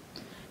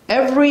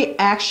 Every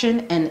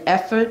action and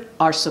effort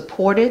are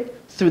supported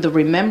through the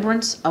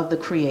remembrance of the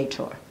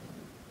Creator.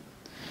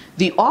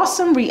 The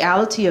awesome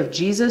reality of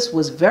Jesus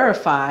was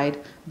verified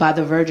by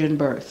the virgin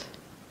birth.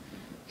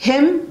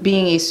 Him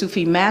being a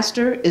Sufi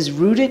master is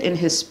rooted in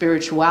his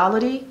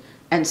spirituality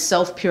and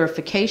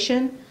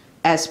self-purification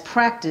as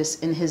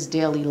practiced in his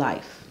daily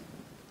life.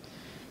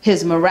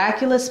 His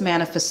miraculous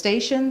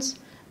manifestations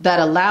that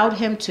allowed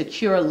him to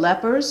cure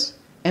lepers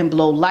and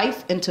blow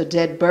life into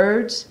dead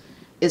birds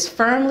is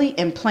firmly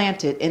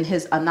implanted in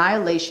his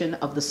annihilation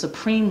of the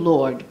Supreme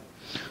Lord,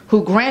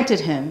 who granted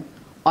him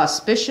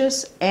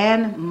auspicious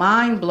and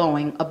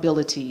mind-blowing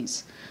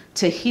abilities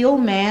to heal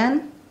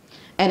man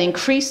and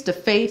increase the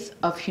faith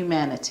of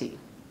humanity.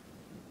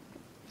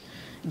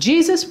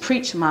 Jesus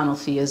preached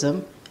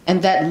monotheism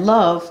and that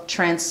love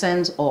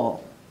transcends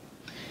all.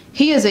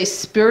 He is a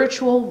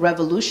spiritual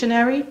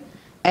revolutionary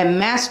and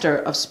master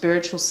of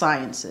spiritual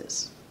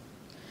sciences.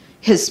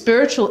 His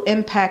spiritual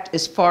impact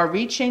is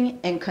far-reaching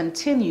and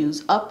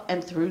continues up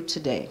and through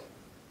today.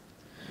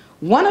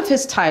 One of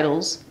his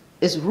titles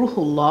is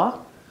Ruhullah,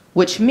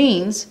 which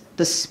means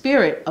the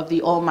spirit of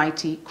the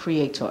Almighty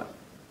Creator.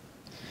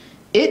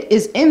 It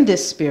is in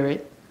this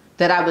spirit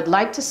that I would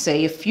like to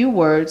say a few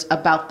words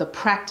about the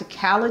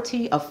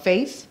practicality of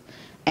faith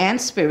and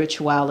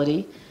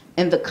spirituality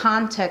in the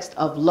context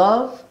of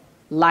love,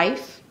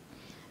 life,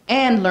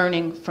 and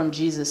learning from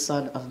Jesus,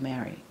 Son of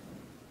Mary.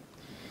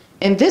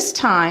 In this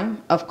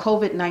time of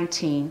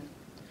COVID-19,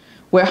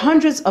 where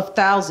hundreds of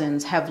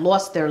thousands have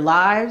lost their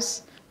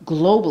lives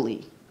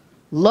globally,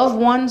 loved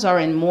ones are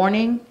in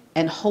mourning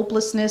and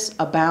hopelessness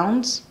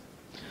abounds,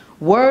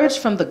 words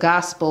from the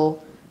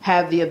gospel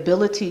have the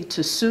ability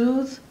to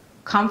soothe,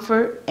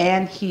 comfort,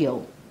 and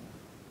heal.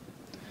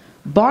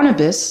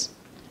 Barnabas,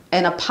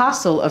 an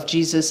apostle of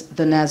Jesus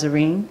the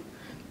Nazarene,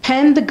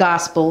 penned the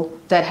gospel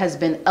that has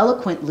been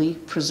eloquently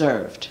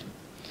preserved.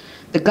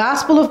 The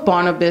Gospel of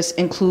Barnabas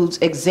includes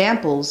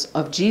examples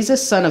of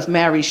Jesus, Son of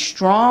Mary's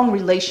strong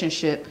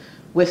relationship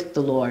with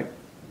the Lord.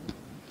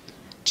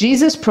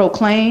 Jesus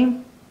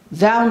proclaimed,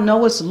 "Thou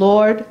knowest,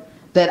 Lord,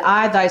 that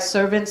I, thy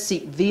servant,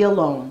 seek thee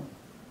alone.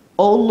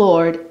 O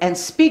Lord, and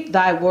speak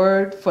thy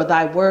word, for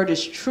thy word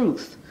is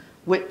truth,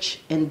 which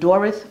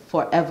endureth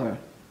forever."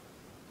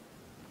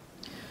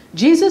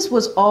 Jesus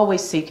was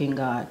always seeking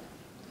God.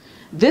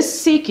 This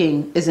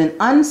seeking is an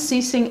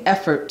unceasing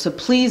effort to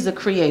please the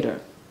Creator.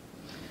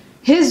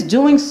 His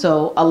doing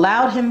so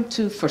allowed him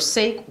to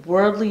forsake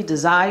worldly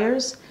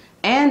desires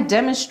and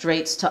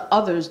demonstrates to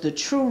others the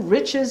true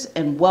riches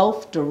and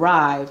wealth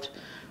derived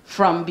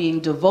from being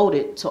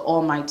devoted to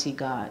Almighty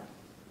God.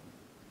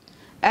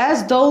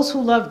 As those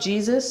who love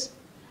Jesus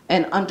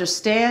and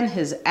understand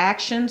his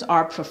actions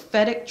are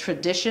prophetic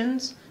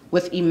traditions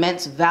with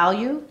immense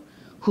value,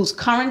 whose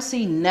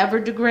currency never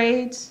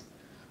degrades,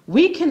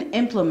 we can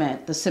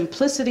implement the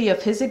simplicity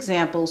of his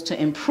examples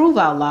to improve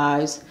our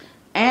lives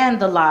and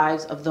the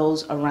lives of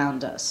those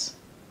around us.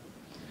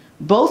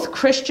 Both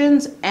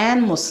Christians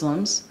and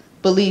Muslims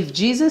believe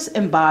Jesus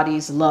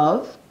embodies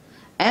love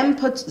and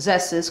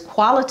possesses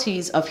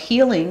qualities of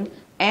healing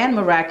and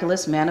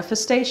miraculous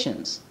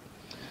manifestations.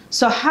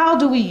 So how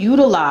do we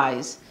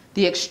utilize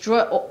the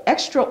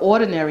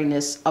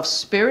extraordinariness of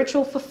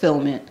spiritual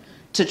fulfillment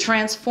to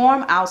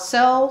transform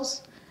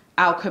ourselves,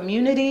 our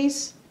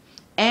communities,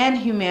 and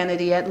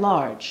humanity at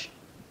large?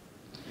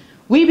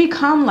 We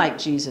become like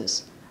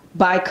Jesus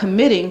by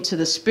committing to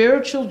the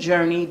spiritual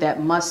journey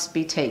that must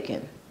be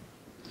taken.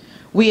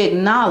 We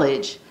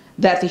acknowledge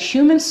that the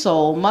human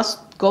soul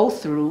must go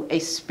through a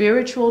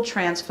spiritual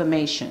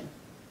transformation.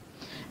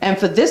 And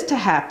for this to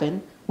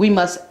happen, we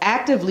must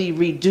actively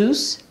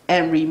reduce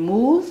and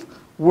remove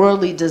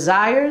worldly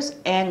desires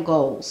and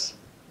goals.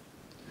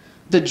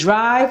 The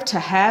drive to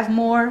have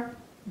more,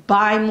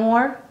 buy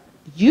more,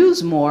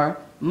 use more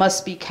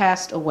must be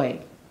cast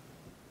away.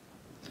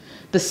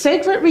 The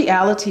sacred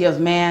reality of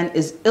man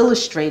is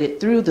illustrated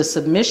through the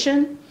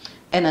submission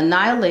and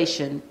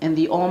annihilation in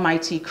the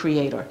Almighty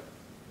Creator.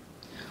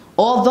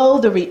 Although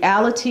the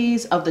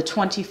realities of the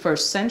 21st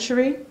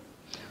century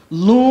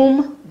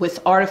loom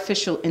with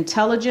artificial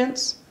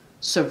intelligence,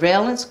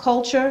 surveillance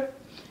culture,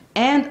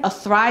 and a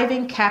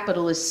thriving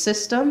capitalist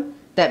system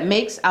that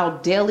makes our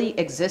daily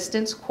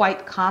existence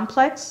quite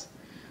complex,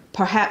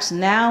 perhaps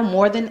now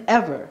more than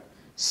ever,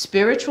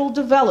 spiritual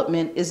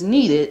development is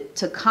needed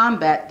to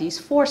combat these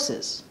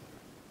forces.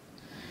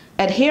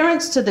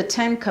 Adherence to the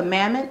 10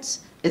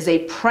 Commandments is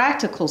a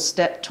practical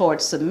step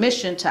towards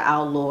submission to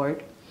our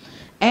Lord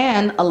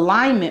and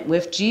alignment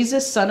with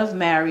Jesus, Son of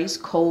Mary's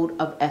code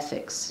of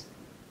ethics.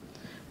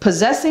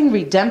 Possessing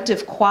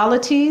redemptive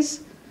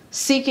qualities,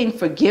 seeking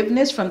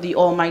forgiveness from the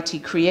Almighty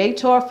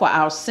Creator for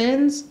our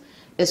sins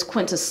is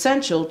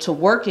quintessential to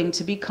working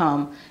to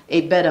become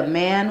a better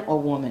man or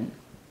woman.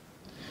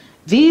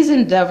 These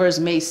endeavors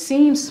may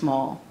seem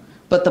small,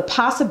 but the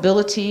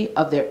possibility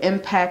of their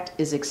impact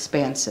is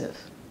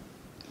expansive.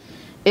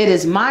 It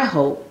is my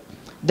hope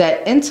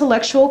that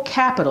intellectual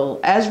capital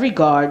as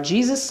regard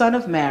Jesus, Son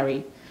of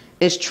Mary,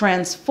 is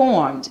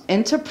transformed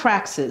into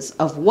praxis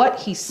of what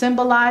he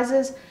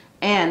symbolizes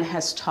and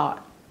has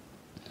taught.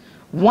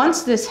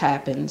 Once this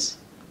happens,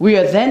 we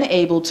are then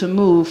able to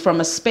move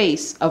from a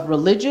space of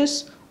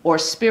religious or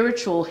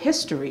spiritual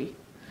history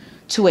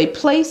to a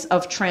place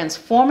of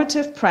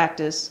transformative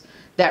practice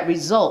that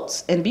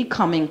results in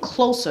becoming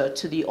closer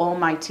to the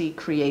Almighty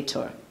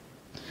Creator.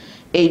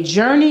 A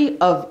journey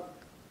of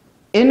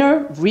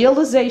inner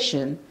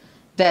realization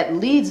that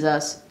leads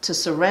us to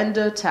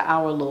surrender to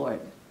our Lord.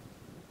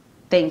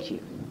 Thank you.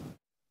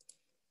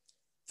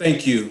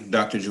 Thank you,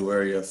 Dr.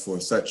 Juwaria,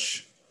 for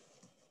such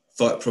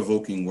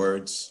thought-provoking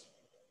words.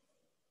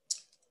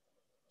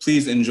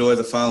 Please enjoy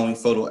the following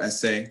photo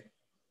essay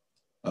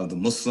of the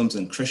Muslims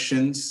and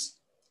Christians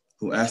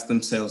who ask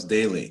themselves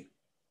daily,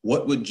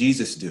 what would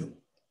Jesus do?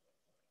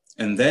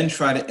 And then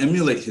try to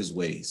emulate his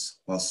ways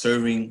while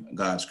serving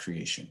God's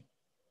creation.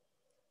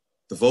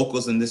 The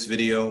vocals in this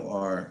video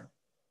are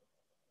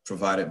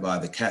provided by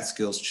the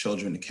Catskills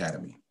Children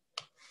Academy.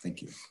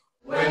 Thank you.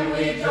 When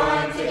we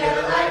join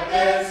together like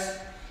this,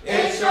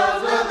 it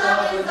shows what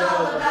love is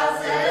all about.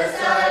 Set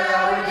aside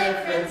our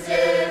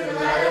differences and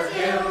let us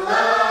give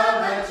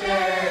love a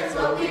chance.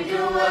 What we do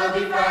will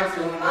be fine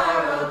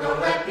tomorrow. Don't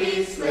let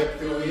peace slip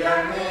through your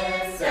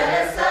hands.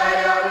 Set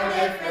aside our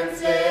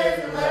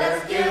differences and let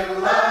us give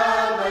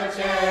love a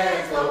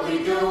chance. What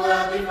we do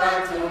will be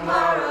fine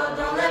tomorrow.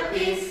 Don't let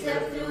peace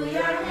slip through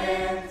your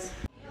hands.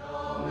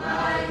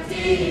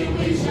 Almighty,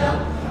 we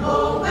shall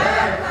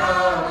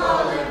overcome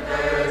all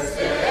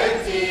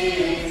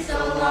adversity, so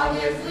long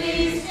as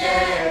we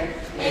stand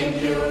in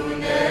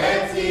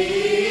unity.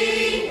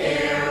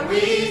 Here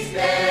we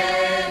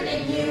stand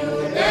in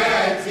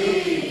unity.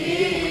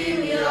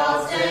 We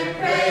all sing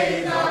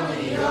praise on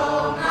the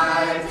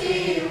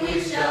Almighty. We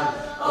shall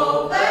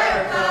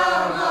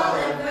overcome all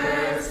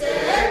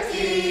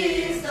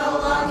adversity, so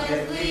long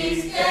as we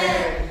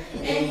stand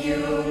in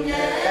unity.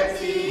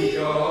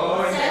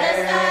 Set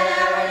aside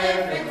our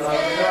differences,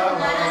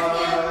 let us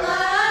give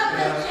love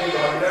a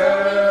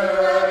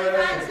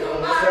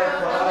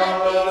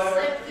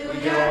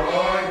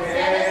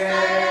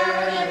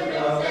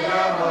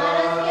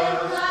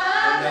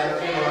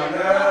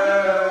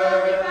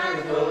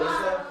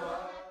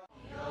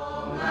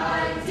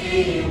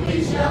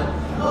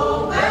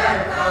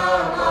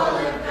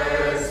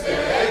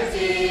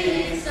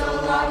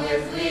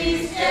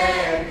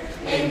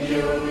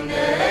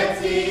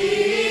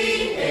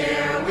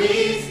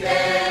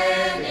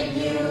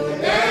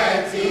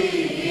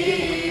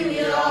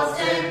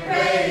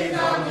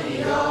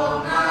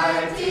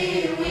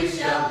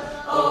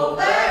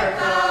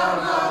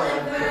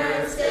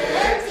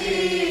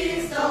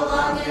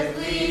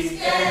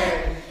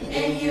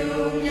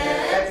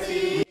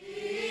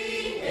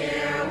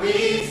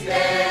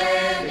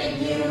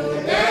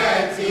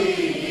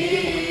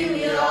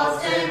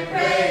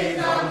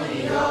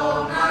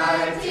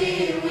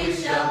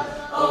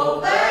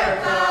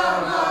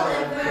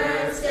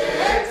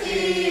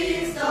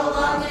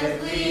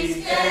if we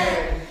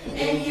stand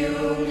in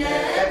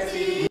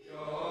unity.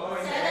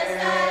 Set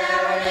aside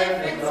our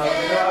differences,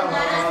 let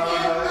us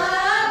give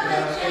love a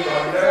chance. So we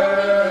can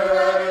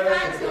love and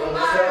find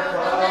tomorrow.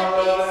 Don't let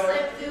peace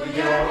slip through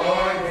your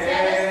hands.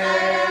 Set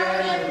aside our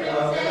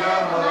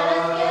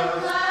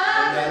differences,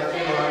 let us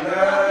give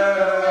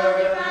love a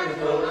chance. So we can love and find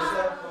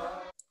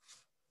tomorrow.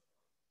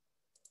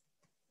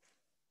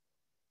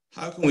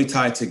 How can we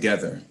tie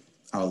together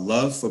our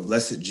love for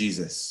blessed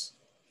Jesus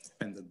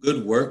and the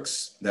good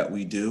works that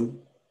we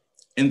do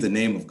in the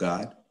name of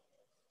God?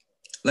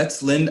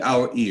 Let's lend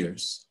our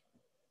ears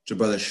to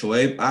Brother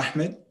Shoaib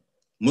Ahmed,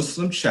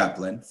 Muslim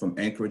chaplain from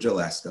Anchorage,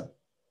 Alaska,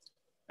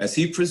 as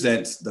he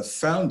presents the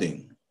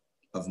founding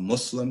of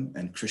Muslim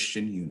and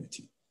Christian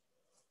unity.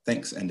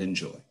 Thanks and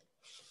enjoy.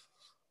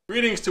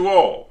 Greetings to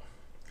all,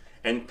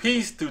 and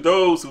peace to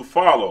those who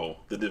follow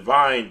the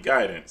divine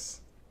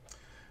guidance.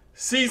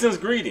 Season's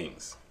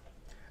greetings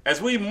as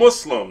we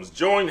Muslims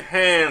join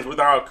hands with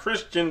our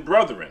Christian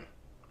brethren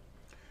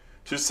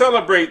to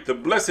celebrate the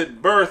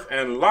blessed birth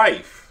and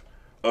life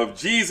of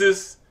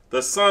Jesus,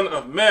 the Son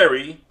of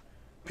Mary,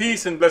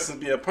 peace and blessings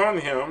be upon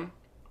him,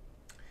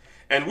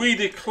 and we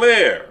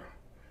declare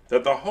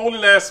that the holy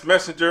last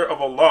messenger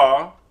of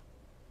Allah,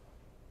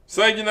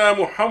 Sayyidina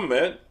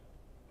Muhammad,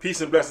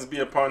 peace and blessings be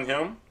upon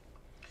him,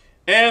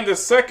 and the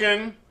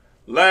second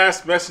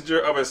last messenger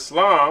of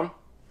Islam,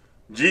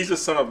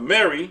 Jesus, son of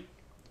Mary,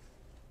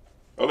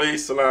 alayhi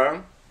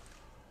salam,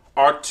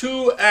 are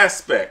two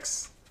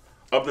aspects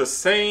of the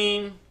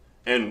same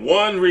and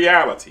one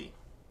reality,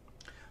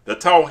 the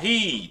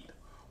Tawheed,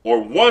 or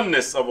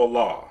oneness of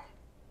Allah,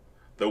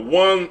 the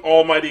one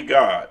Almighty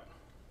God.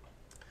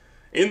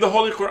 In the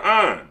Holy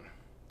Quran,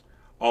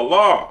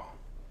 Allah,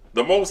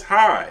 the Most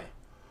High,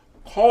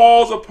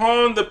 calls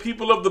upon the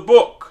people of the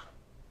book,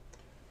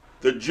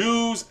 the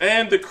Jews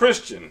and the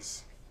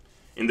Christians,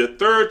 in the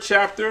 3rd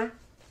chapter,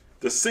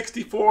 the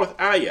 64th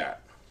ayat.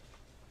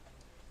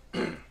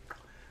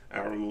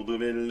 أعوذ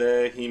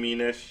بالله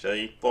من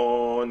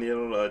الشيطان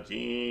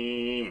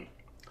الرجيم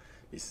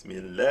بسم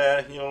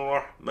الله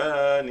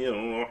الرحمن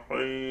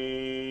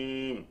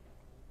الرحيم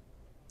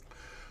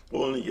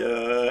قل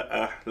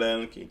يا أهل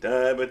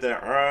الكتاب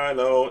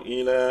تعالوا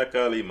إلى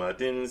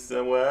كلمة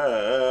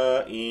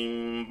سواء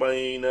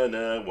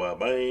بيننا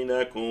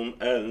وبينكم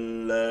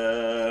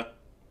ألا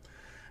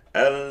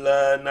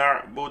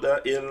نعبد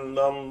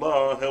إلا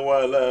الله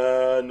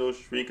ولا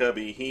نشرك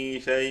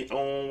به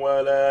شيئا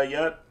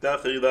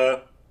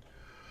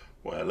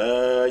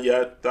ولا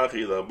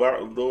يتخذ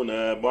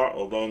بعضنا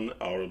بعضا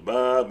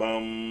أربابا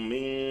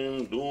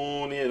من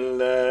دون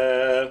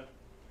الله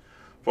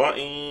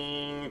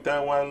فإن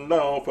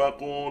تولوا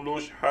فقولوا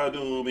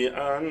اشهدوا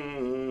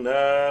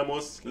بأننا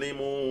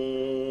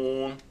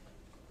مسلمون.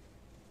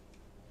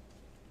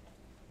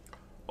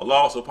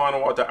 Allah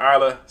subhanahu wa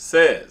ta'ala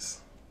says,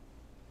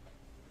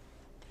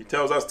 He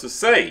tells us to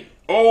say,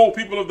 O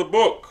people of the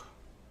book,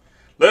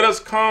 let us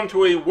come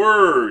to a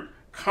word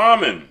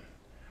common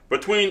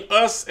between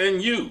us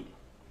and you,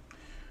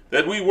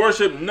 that we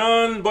worship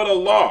none but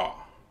Allah,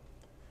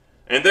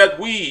 and that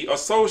we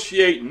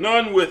associate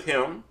none with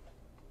him,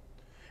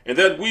 and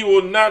that we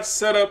will not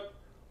set up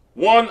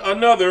one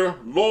another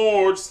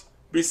lords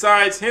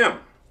besides him.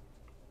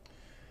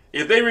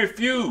 If they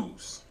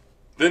refuse,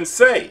 then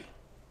say,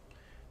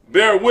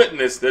 bear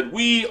witness that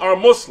we are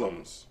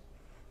Muslims,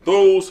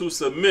 those who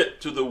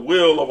submit to the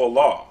will of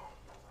Allah.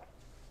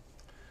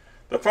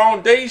 The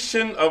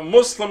foundation of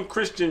Muslim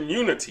Christian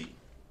unity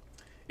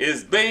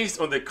is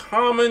based on the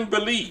common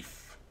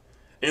belief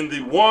in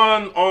the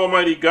one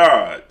Almighty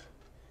God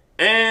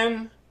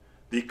and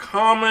the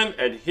common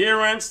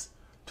adherence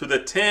to the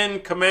 10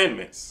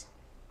 Commandments.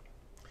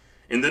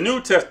 In the New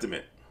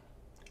Testament,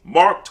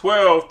 Mark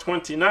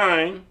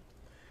 12:29,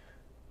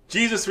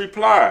 Jesus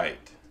replied,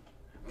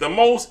 the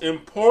most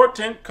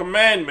important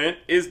commandment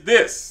is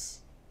this: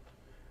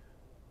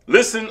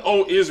 listen,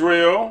 O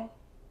Israel,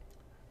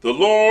 the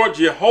Lord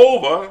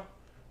Jehovah,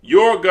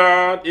 your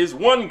God, is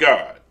one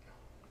God.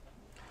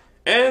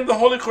 And the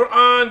Holy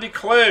Quran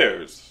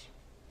declares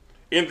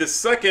in the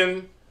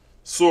 2nd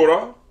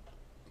surah,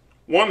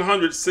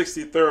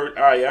 163rd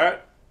ayat,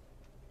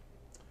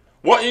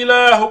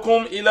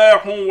 وَإِلَهُكُمْ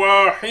إِلَهٌ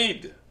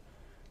وَاحِدٌ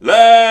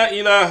لَا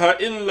إِلَهَ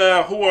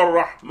إِلَّا هُوَ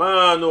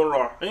الرَّحْمَنُ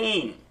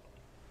الرَّحِيمُ.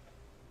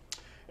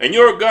 And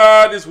your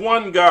God is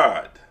one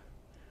God.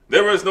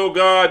 There is no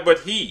God but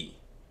He,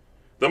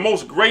 the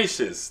most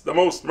gracious, the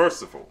most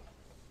merciful.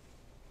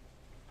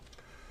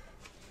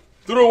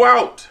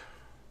 Throughout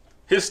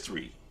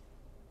history,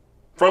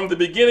 from the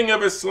beginning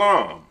of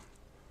Islam,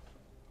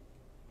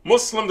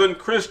 Muslims and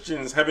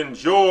Christians have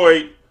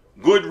enjoyed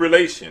good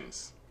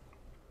relations.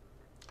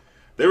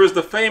 There is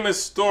the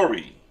famous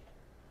story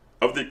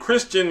of the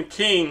Christian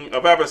king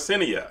of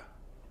Abyssinia,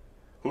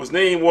 whose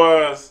name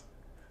was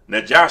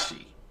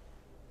Najashi,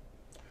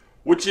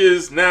 which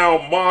is now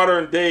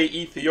modern-day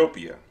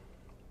Ethiopia.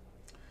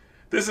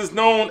 This is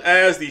known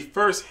as the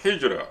first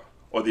hijrah,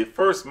 or the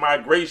first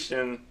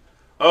migration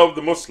of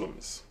the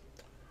Muslims,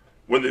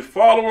 when the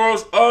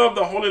followers of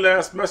the Holy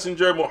Last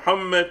Messenger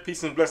Muhammad,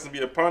 peace and blessings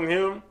be upon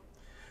him,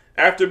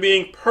 after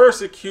being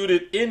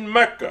persecuted in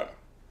Mecca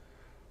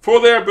for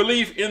their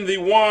belief in the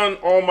one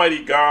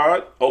Almighty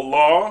God,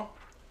 Allah,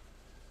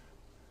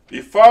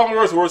 the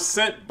followers were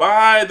sent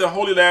by the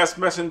Holy Last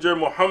Messenger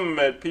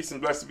Muhammad, peace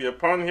and blessings be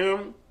upon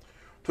him,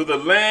 to the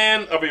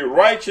land of a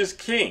righteous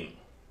king,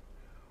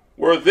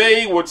 where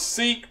they would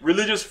seek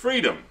religious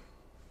freedom.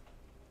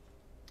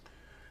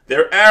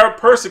 Their Arab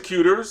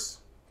persecutors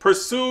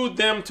pursued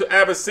them to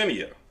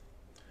Abyssinia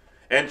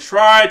and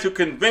tried to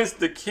convince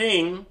the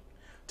king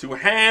to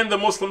hand the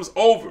Muslims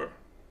over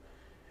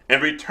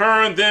and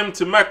return them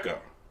to Mecca.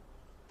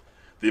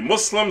 The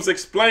Muslims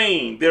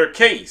explained their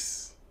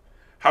case,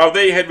 how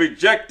they had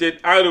rejected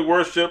idol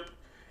worship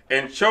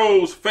and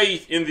chose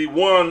faith in the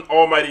one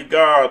Almighty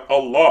God,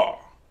 Allah.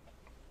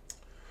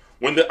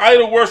 When the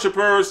idol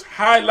worshippers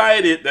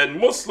highlighted that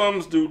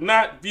Muslims do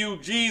not view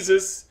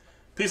Jesus,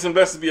 peace and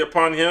blessings be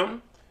upon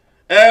him,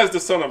 as the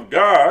Son of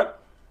God,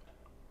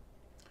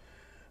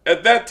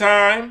 at that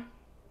time,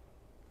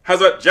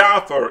 Hazrat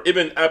Ja'far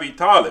ibn Abi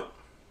Talib,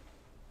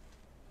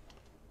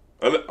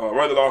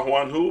 radiallahu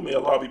anhu, may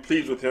Allah be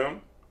pleased with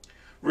him,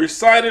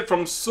 recited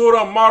from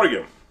Surah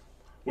Maryam,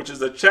 which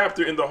is a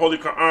chapter in the Holy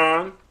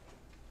Quran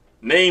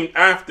named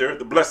after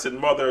the Blessed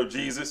Mother of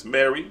Jesus,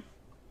 Mary,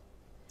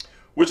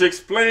 which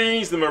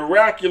explains the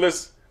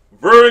miraculous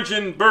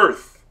virgin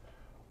birth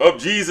of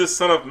Jesus,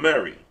 son of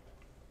Mary.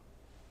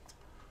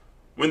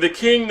 When the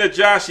king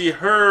Najashi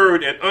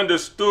heard and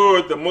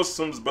understood the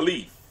Muslims'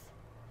 belief,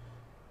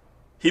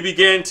 he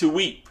began to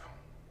weep,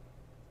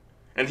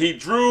 and he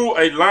drew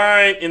a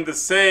line in the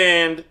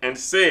sand and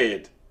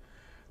said,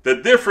 "The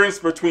difference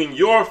between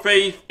your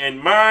faith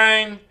and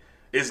mine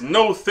is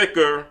no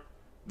thicker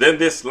than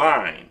this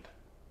line."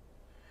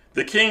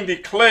 The king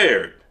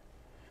declared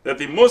that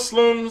the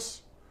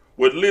Muslims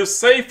would live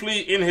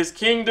safely in his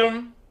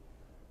kingdom,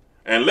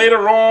 and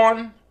later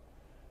on,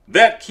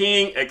 that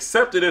king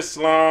accepted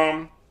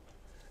Islam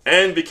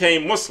and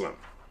became Muslim.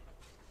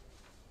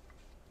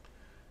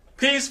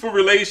 Peaceful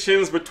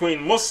relations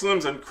between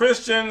Muslims and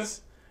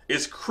Christians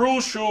is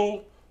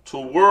crucial to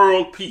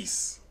world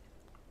peace.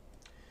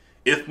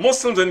 If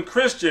Muslims and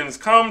Christians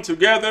come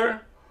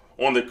together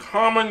on the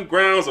common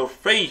grounds of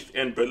faith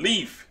and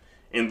belief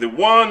in the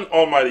one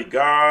Almighty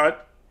God,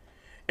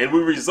 and we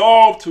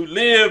resolve to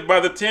live by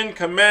the 10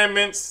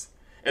 Commandments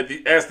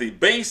as the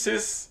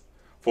basis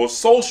for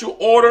social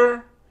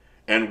order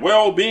and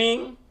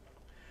well-being,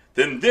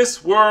 then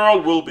this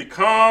world will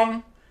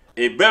become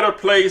a better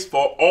place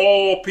for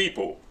all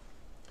people.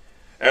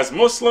 As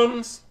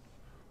Muslims,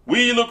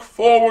 we look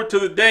forward to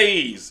the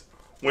days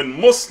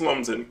when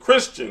Muslims and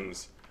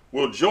Christians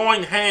will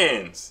join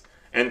hands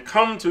and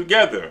come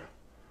together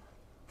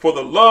for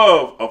the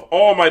love of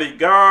Almighty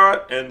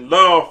God and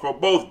love for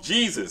both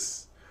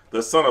Jesus,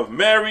 the Son of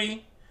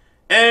Mary,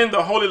 and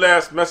the Holy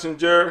Last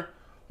Messenger,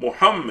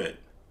 Muhammad,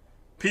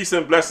 peace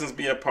and blessings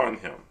be upon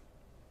him.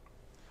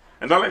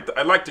 And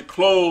I'd like to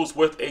close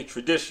with a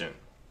tradition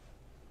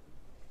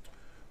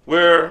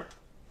where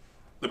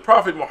the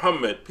Prophet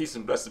Muhammad, peace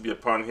and blessings be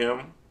upon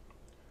him,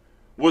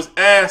 was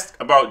asked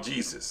about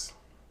Jesus.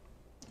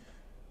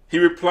 He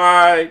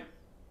replied,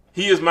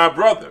 "He is my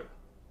brother.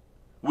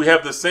 We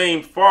have the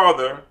same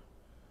father,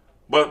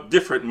 but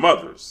different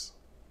mothers."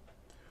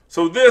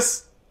 So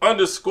this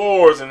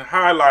underscores and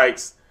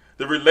highlights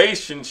the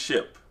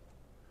relationship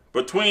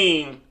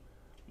between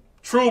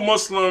true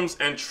Muslims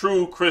and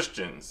true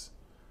Christians,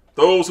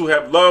 those who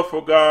have love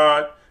for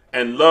God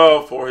and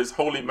love for his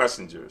holy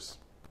messengers.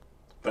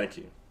 Thank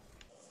you.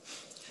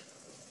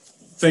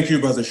 Thank you,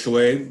 Brother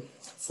Shoaib,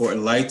 for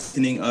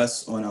enlightening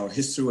us on our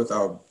history with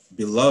our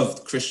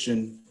beloved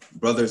Christian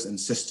brothers and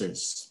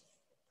sisters.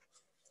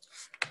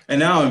 And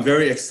now I'm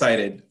very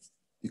excited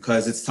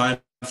because it's time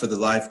for the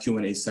live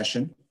Q&A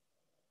session.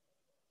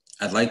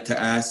 I'd like to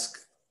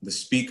ask the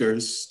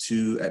speakers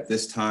to, at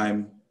this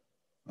time,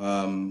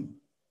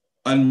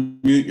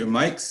 unmute your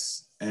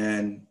mics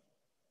and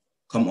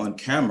come on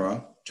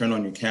camera, turn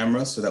on your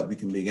camera so that we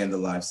can begin the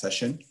live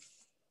session.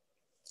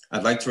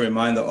 I'd like to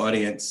remind the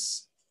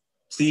audience,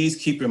 please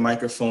keep your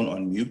microphone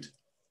on mute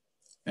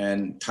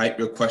and type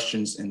your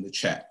questions in the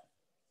chat.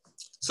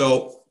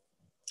 So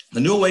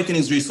the New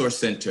Awakenings Resource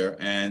Center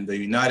and the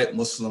United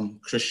Muslim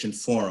Christian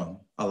Forum,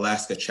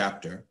 Alaska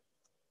chapter,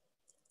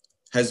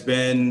 has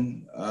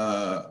been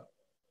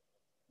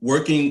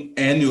working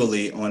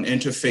annually on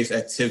interfaith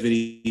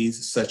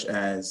activities such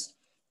as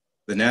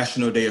the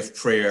National Day of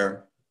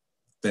Prayer,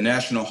 the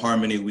National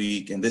Harmony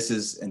Week, and this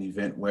is an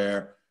event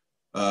where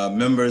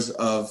members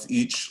of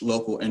each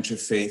local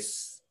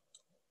interfaith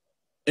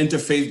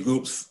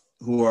groups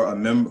who are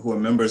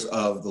members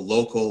of the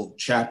local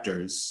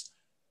chapters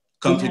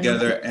come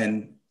together,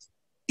 and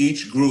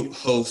each group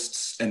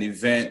hosts an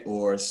event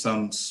or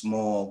some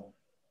small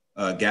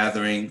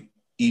gathering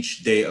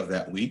each day of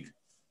that week.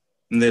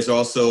 And there's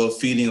also a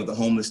feeding of the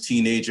homeless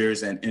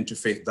teenagers and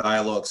interfaith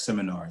dialogue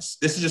seminars.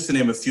 This is just to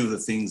name a few of the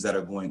things that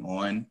are going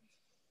on.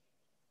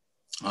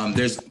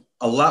 There's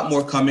a lot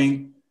more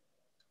coming.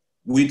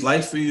 we'd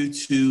like for you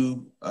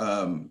to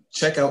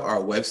check out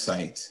our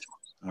website.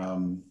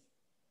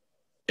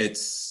 It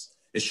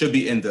should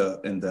be in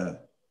the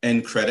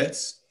end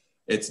credits.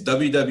 It's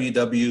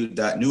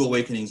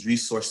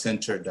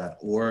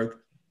www.newawakeningsresourcecenter.org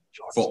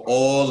for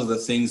all of the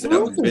things that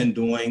we've been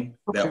doing,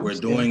 that we're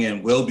doing,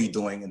 and will be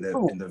doing in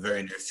the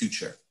very near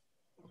future.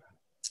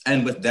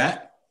 And with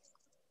that,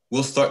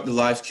 we'll start the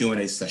live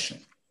Q&A session.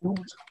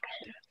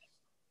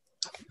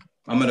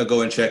 I'm gonna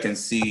go and check and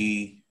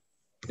see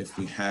if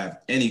we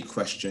have any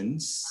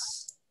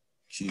questions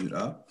queued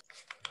up.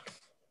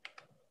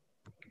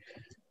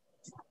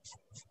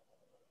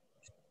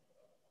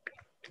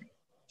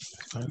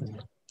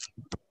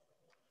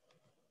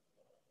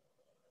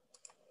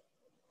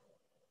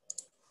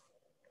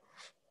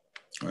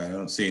 All right, I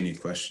don't see any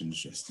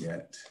questions just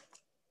yet.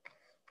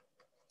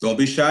 Don't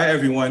be shy,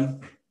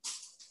 everyone.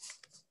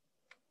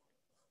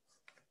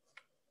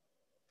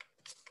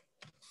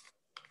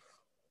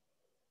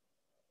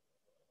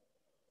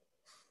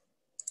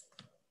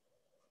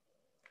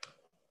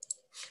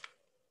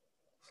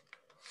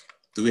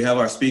 Do we have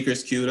our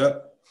speakers queued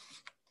up?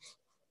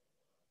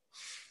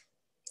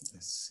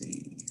 Let's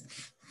see.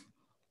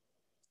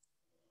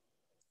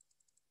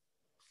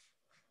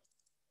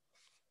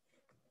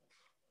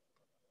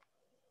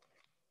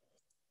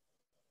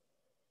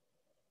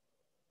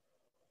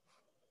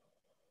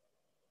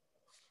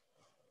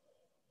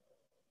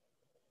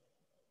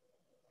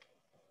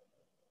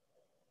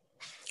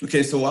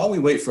 Okay, so while we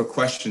wait for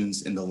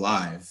questions in the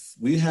live,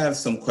 we have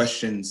some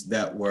questions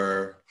that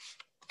were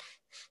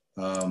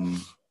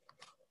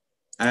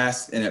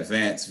asked in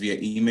advance via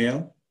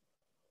email.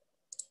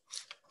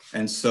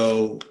 And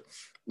so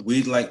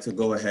we'd like to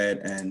go ahead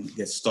and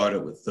get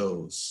started with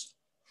those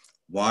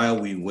while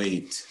we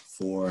wait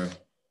for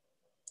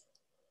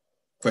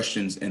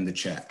questions in the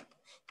chat.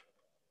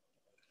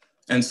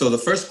 And so the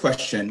first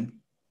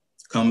question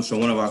comes from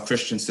one of our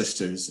Christian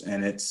sisters,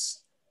 and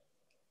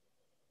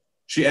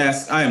she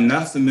asks, I am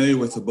not familiar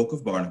with the book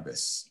of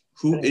Barnabas.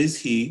 Who is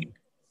he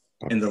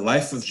in the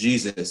life of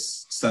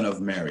Jesus, son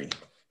of Mary?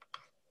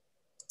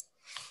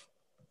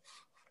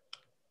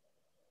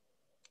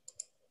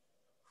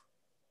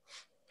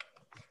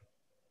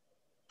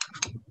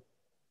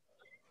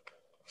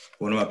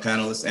 One of my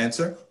panelists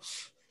answer.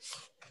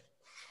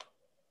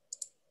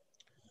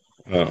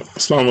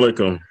 Assalamu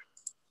alaikum.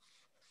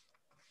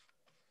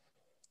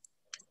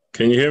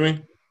 Can you hear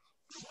me?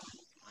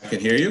 I can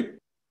hear you.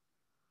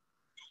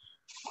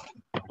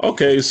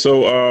 Okay,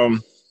 so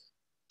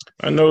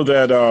I know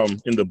that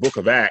in the book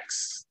of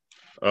Acts,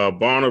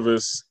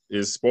 Barnabas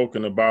is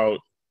spoken about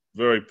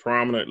very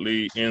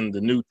prominently in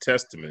the New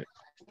Testament.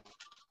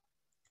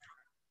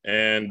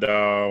 And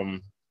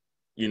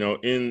you know,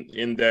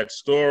 in that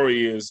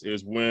story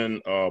is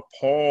when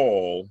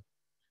Paul,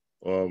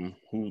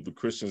 who the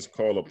Christians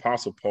call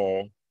Apostle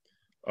Paul,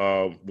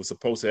 was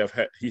supposed to have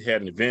he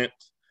had an event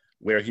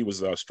where he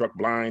was struck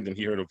blind, and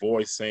he heard a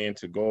voice saying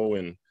to go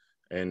and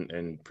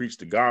preach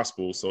the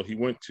gospel. So he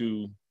went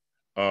to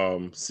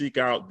seek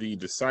out the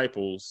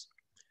disciples,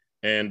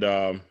 and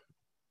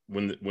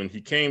when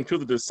he came to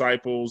the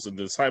disciples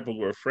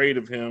were afraid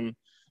of him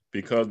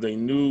because they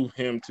knew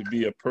him to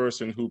be a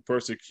person who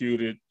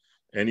persecuted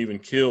and even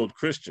killed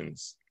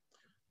Christians.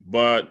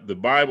 But the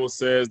Bible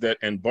says that,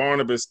 and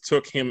Barnabas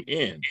took him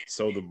in.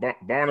 So the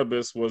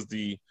Barnabas was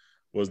the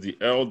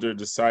elder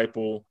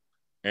disciple,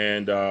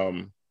 and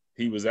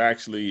he was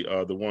actually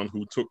the one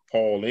who took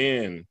Paul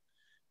in.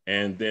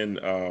 And then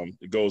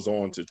it goes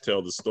on to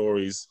tell the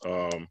stories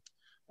of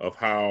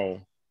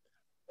how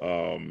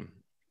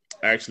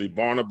actually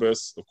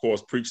Barnabas, of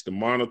course, preached the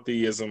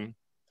monotheism,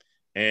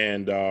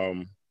 and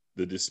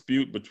the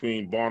dispute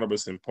between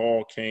Barnabas and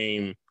Paul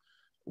came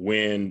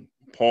when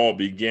Paul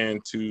began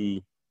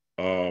to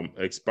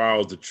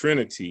espouse the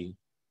Trinity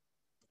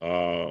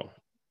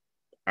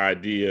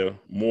idea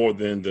more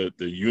than the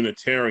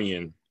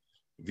Unitarian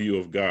view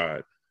of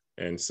God.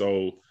 And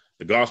so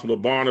the Gospel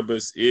of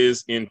Barnabas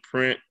is in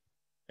print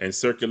and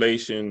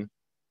circulation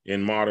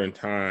in modern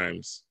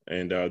times.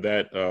 And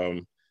that,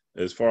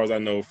 as far as I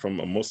know from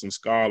Muslim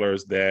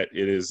scholars, that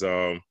it is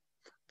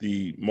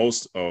the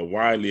most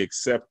widely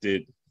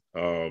accepted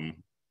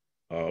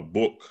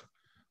book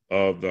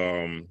of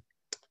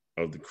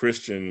the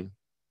Christian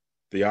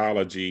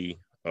theology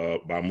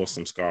by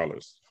Muslim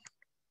scholars.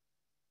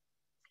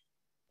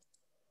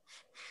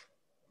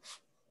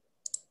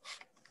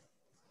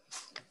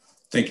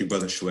 Thank you,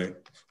 Brother Shuaib.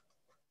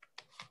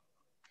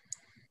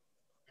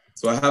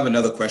 So I have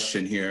another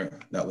question here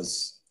that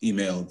was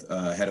emailed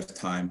ahead of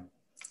time.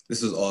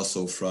 This is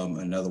also from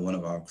another one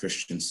of our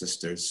Christian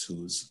sisters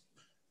who's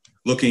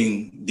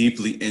looking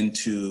deeply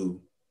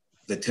into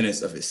the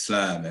tenets of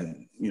Islam.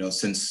 And,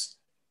 since,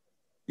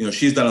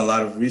 she's done a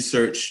lot of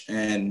research,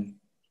 and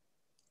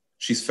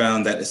she's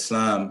found that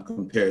Islam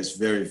compares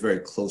very, very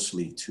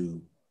closely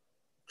to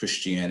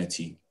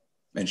Christianity.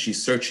 And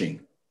she's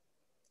searching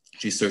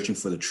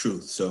for the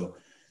truth. So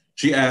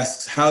she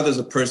asks, how does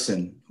a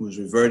person who is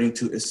reverting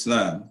to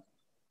Islam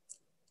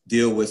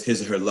deal with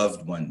his or her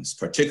loved ones,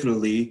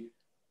 particularly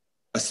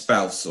a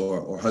spouse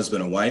or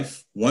husband or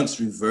wife once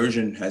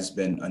reversion has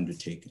been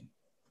undertaken.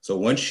 So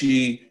once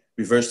she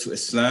reverts to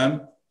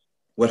Islam,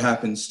 what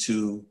happens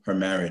to her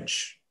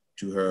marriage,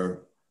 to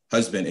her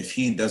husband, if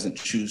he doesn't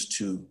choose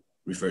to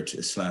revert to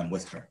Islam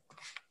with her?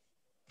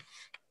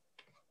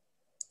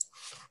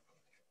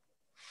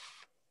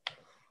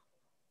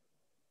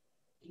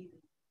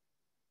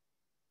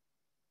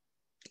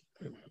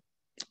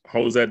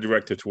 Who is that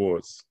directed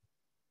towards?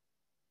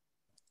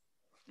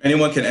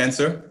 Anyone can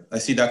answer. I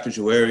see Dr.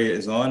 Jawaria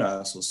is on. I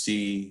also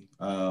see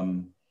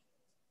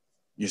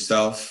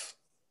yourself.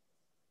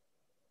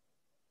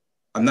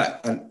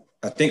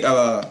 I think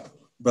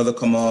Brother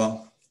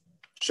Kamal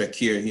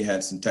Shakir, he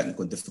had some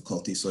technical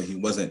difficulty, so he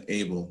wasn't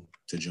able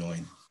to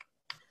join.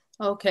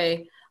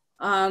 Okay.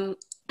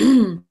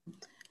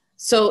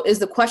 So is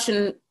the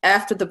question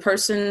after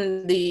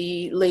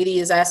the lady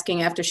is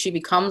asking after she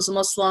becomes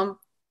Muslim,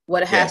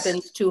 what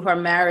happens to her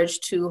marriage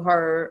to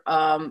her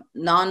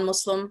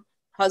non-Muslim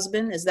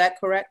husband? Is that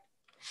correct?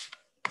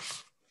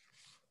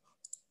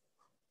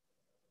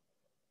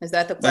 Is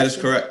that the question? That is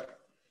correct.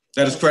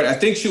 That is correct. I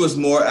think she was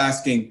more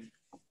asking,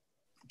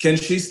 can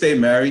she stay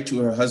married to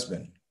her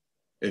husband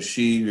if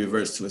she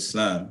reverts to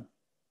Islam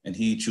and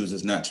he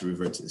chooses not to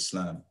revert to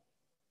Islam?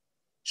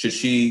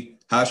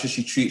 How should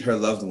she treat her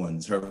loved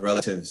ones, her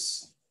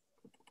relatives?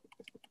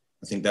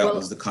 I think that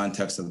was the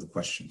context of the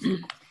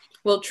question.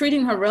 Well,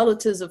 treating her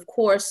relatives, of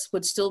course,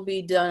 would still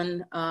be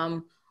done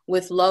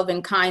with love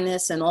and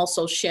kindness, and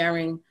also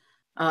sharing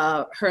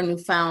her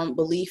newfound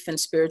belief in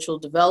spiritual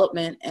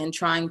development and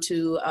trying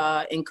to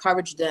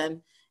encourage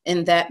them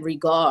in that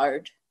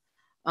regard.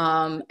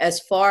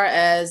 As far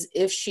as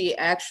if she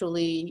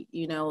actually,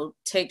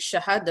 takes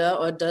shahada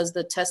or does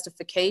the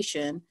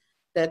testification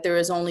that there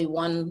is only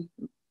one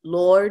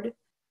Lord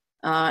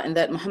and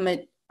that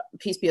Muhammad,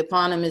 peace be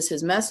upon him, is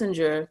his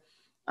messenger,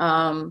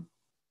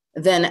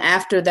 then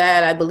after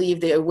that, I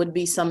believe there would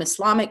be some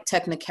Islamic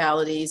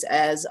technicalities,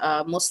 as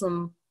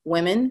Muslim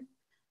women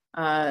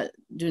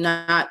do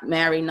not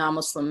marry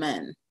non-Muslim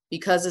men,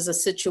 because it's a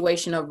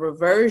situation of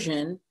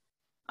reversion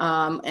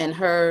and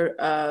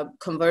her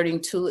converting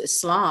to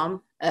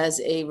Islam as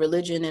a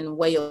religion and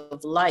way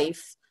of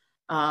life.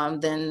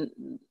 Then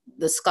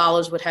the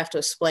scholars would have to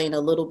explain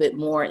a little bit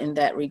more in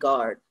that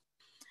regard.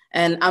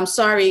 And I'm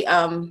sorry,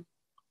 I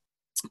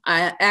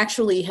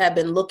actually have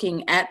been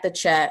looking at the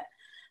chat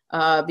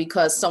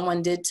because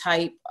someone did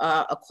type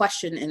a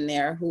question in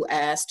there who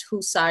asked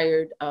who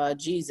sired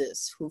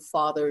Jesus, who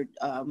fathered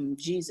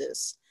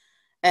Jesus.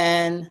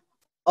 And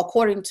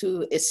according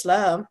to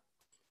Islam,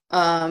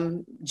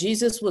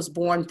 Jesus was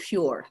born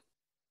pure.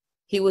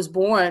 He was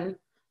born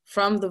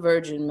from the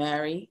Virgin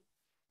Mary,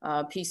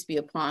 peace be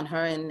upon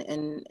her,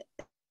 and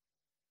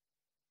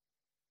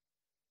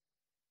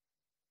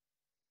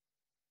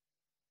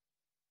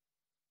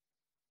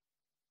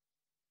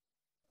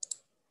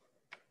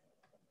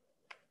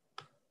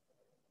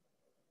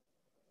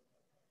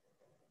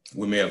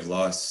we may have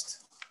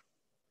lost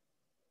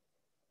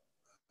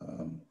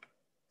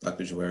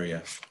Dr.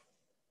 Jawaria.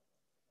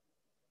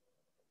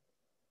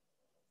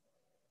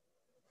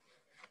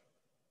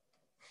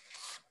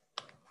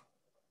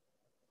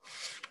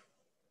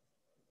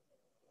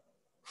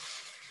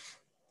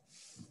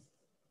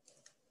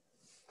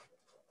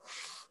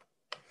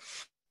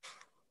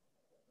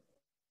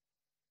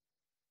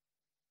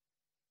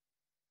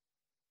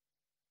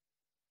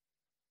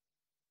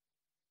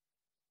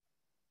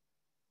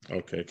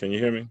 Okay, can you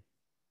hear me?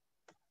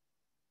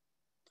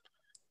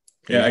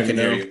 Yeah, I can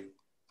hear you.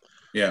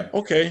 Yeah.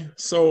 Okay,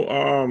 so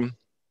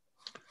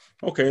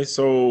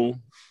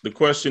the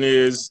question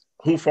is,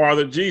 who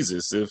fathered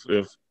Jesus? If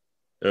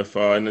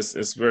and it's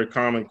a very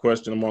common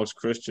question amongst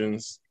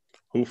Christians,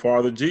 who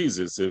fathered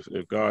Jesus if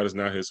God is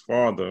not his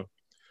father?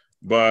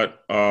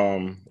 But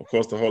of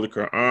course, the Holy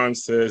Quran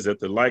says that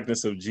the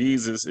likeness of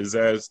Jesus is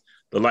as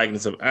the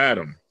likeness of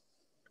Adam.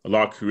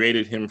 Allah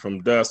created him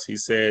from dust. He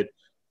said,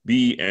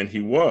 be, and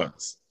he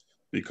was,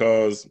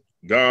 because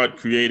God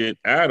created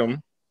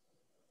Adam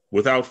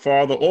without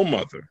father or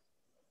mother.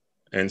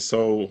 And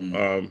so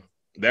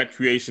that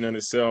creation in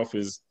itself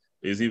is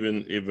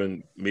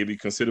even maybe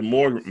considered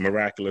more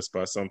miraculous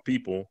by some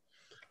people.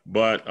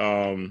 But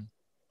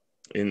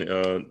in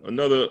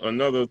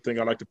another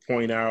thing I like to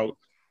point out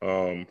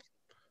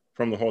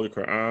from the Holy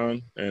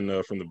Quran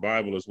and from the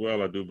Bible as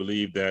well, I do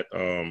believe that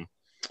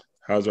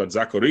Hazrat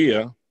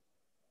Zachariah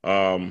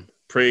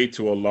prayed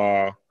to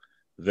Allah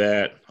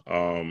that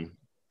and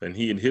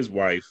he and his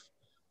wife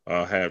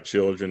have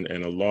children,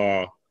 and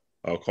Allah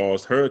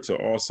caused her to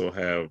also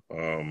have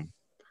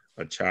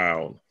a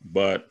child.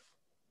 But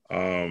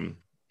the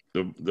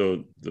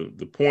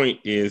point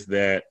is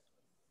that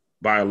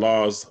by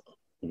Allah's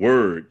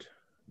word,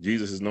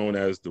 Jesus is known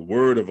as the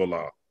word of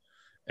Allah,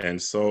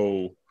 and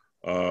so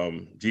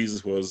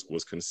Jesus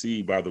was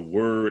conceived by the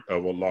word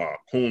of Allah,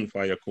 kun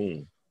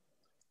fayakun.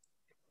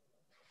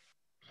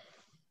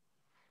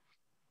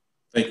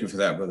 Thank you for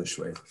that, Brother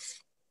Shuaib.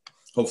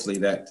 Hopefully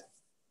that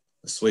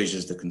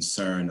assuages the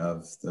concern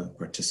of the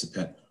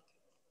participant.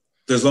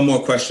 There's one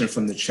more question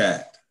from the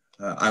chat.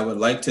 I would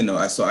like to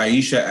know, so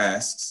Aisha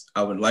asks,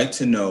 I would like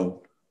to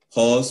know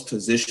Paul's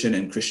position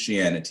in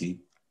Christianity,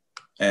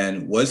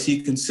 and was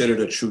he considered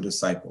a true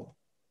disciple?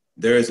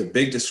 There is a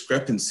big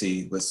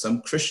discrepancy with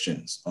some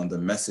Christians on the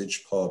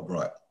message Paul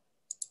brought.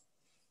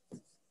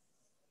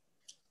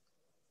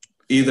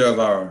 Either of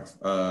our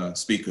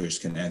speakers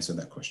can answer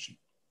that question,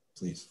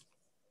 please.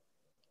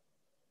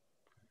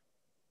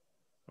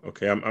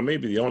 Okay, I may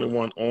be the only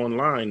one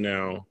online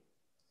now,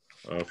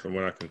 from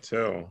what I can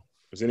tell.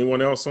 Is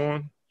anyone else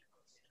on?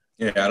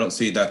 Yeah, I don't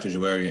see Dr.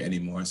 Jawaria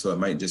anymore, so it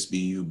might just be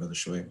you, Brother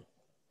Shoaib.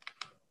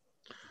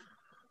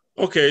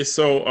 Okay,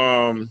 so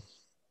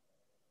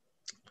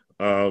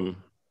from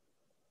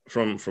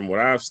what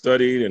I've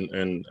studied,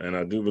 and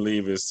I do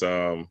believe it's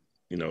you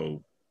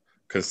know,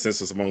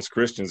 consensus amongst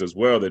Christians as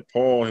well, that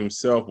Paul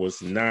himself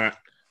was not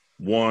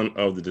one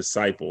of the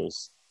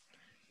disciples.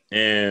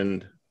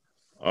 And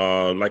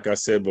like I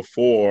said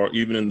before,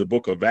 even in the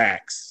book of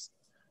Acts,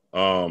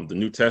 the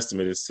New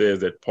Testament, it says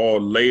that Paul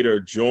later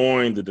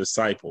joined the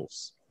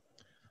disciples.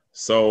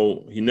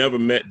 So he never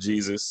met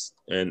Jesus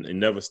and he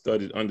never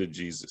studied under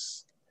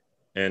Jesus.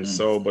 And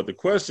so, but the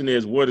question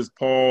is, what is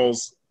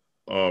Paul's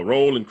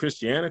role in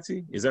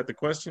Christianity? Is that the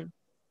question?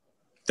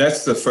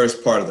 That's the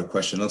first part of the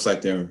question. Looks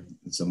like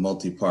it's a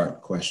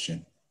multi-part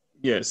question.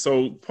 Yeah.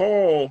 So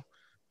Paul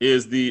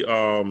is the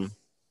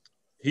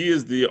he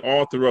is the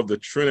author of the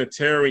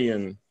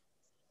Trinitarian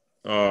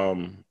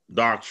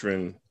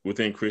doctrine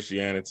within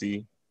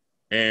Christianity,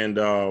 and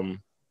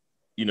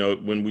you know,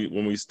 when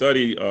we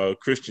study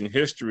Christian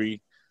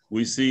history,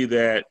 we see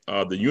that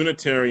the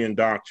Unitarian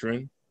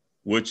doctrine,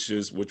 which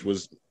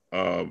was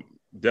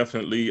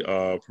definitely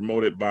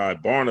promoted by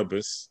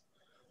Barnabas,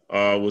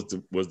 was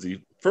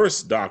the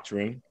first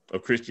doctrine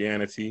of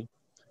Christianity,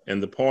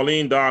 and the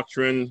Pauline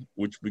doctrine,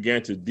 which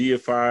began to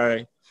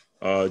deify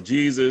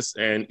Jesus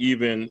and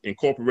even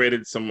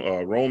incorporated some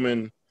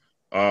Roman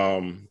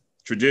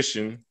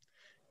tradition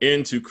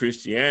into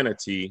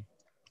Christianity,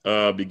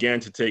 began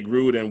to take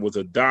root and was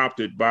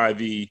adopted by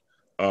the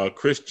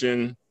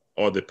Christian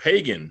or the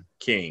pagan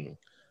king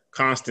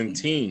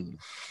Constantine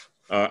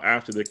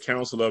after the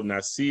Council of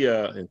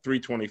Nicaea in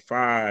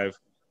 325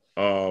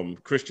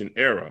 Christian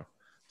era.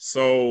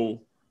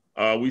 So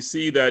we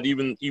see that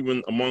even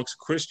amongst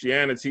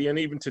Christianity, and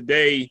even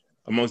today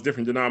amongst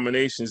different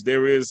denominations,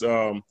 there is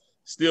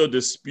still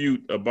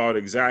dispute about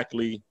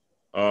exactly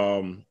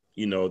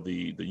you know,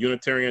 the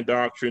Unitarian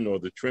doctrine or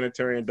the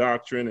Trinitarian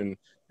doctrine, and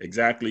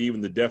exactly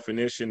even the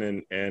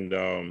definition and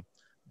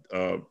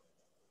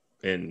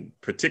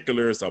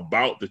particulars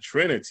about the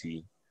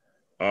Trinity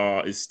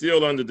is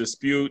still under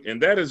dispute.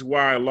 And that is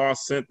why Allah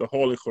sent the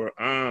Holy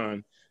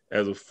Quran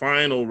as a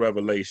final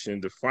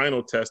revelation, the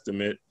final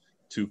testament,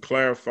 to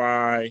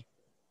clarify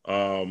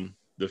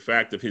the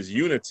fact of his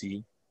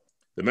unity,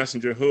 the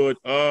messengerhood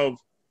of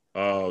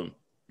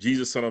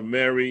Jesus, son of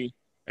Mary,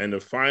 and the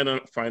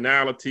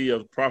finality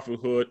of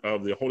prophethood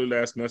of the holy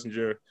last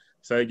messenger,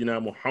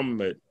 Sayyidina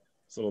Muhammad,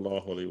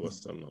 sallallahu alaihi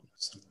wasallam.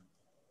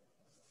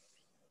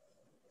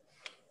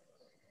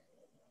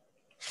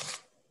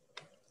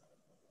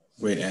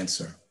 Great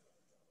answer.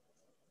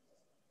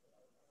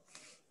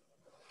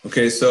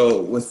 Okay,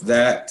 so with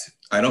that,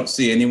 I don't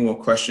see any more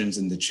questions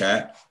in the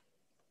chat.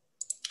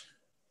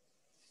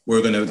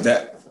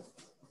 That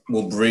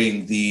will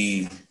bring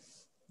the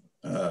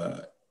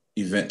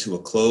event to a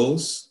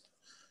close.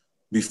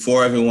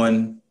 Before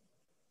everyone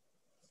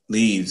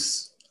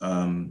leaves,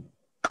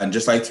 I'd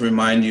just like to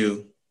remind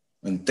you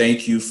and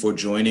thank you for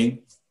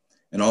joining,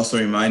 and also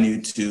remind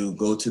you to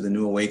go to the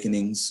New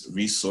Awakenings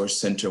Resource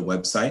Center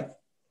website.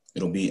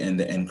 It'll be in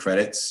the end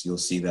credits. You'll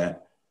see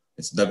that.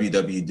 It's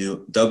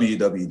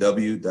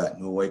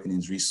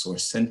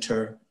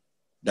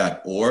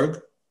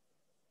www.newawakeningsresourcecenter.org.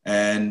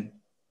 And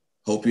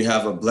hope you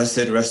have a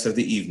blessed rest of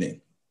the evening.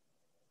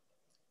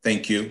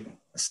 Thank you.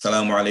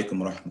 Assalamu alaikum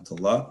wa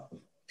rahmatullah.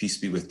 Peace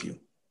be with you.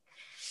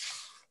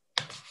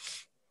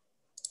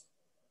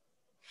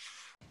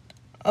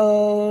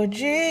 O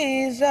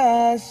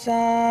Jesus,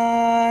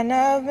 Son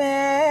of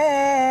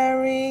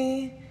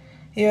Mary,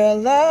 your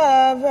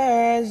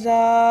lovers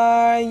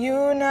are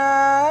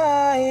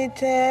united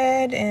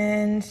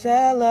in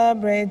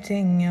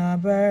celebrating your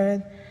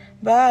birth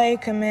by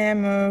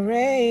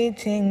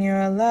commemorating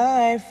your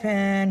life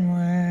and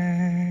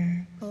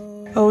work.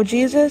 O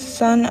Jesus,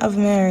 Son of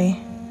Mary,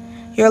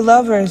 your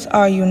lovers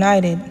are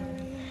united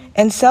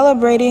in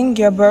celebrating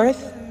your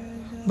birth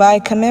by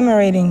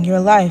commemorating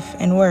your life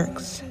and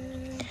works.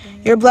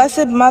 Your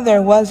blessed mother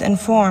was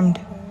informed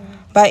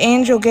by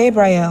Angel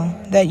Gabriel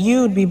that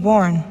you'd be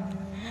born,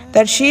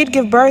 that she'd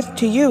give birth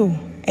to you,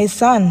 a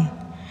son,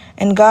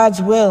 and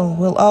God's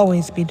will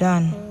always be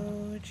done.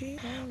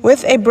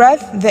 With a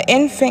breath the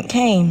infant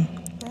came,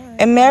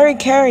 and Mary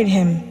carried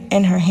him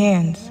in her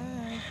hands.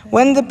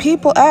 When the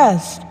people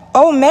asked,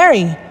 "Oh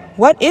Mary,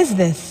 what is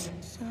this?"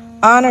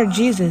 Honored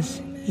Jesus,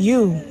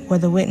 you were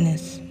the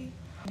witness.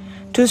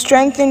 To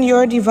strengthen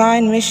your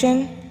divine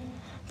mission,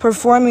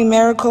 performing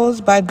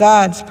miracles by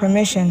God's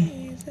permission,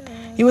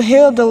 you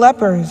healed the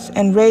lepers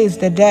and raised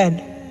the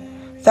dead.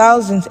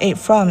 Thousands ate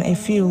from a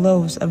few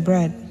loaves of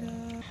bread.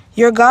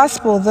 Your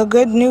gospel, the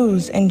good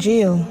news,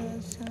 Injil,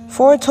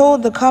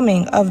 foretold the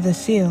coming of the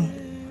seal,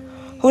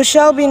 who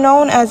shall be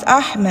known as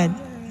Ahmed,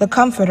 the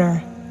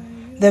Comforter,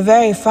 the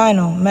very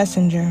final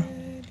messenger.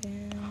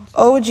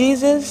 O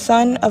Jesus,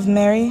 Son of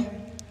Mary,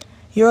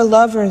 your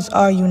lovers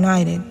are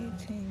united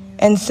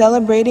in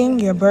celebrating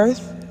your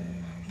birth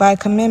by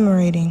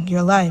commemorating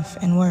your life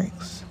and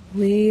works.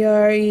 We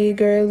are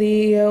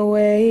eagerly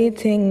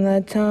awaiting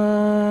the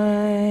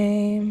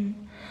time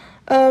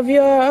of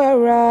your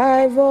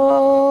arrival,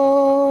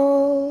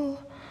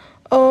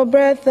 O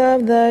breath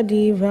of the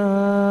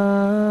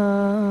divine.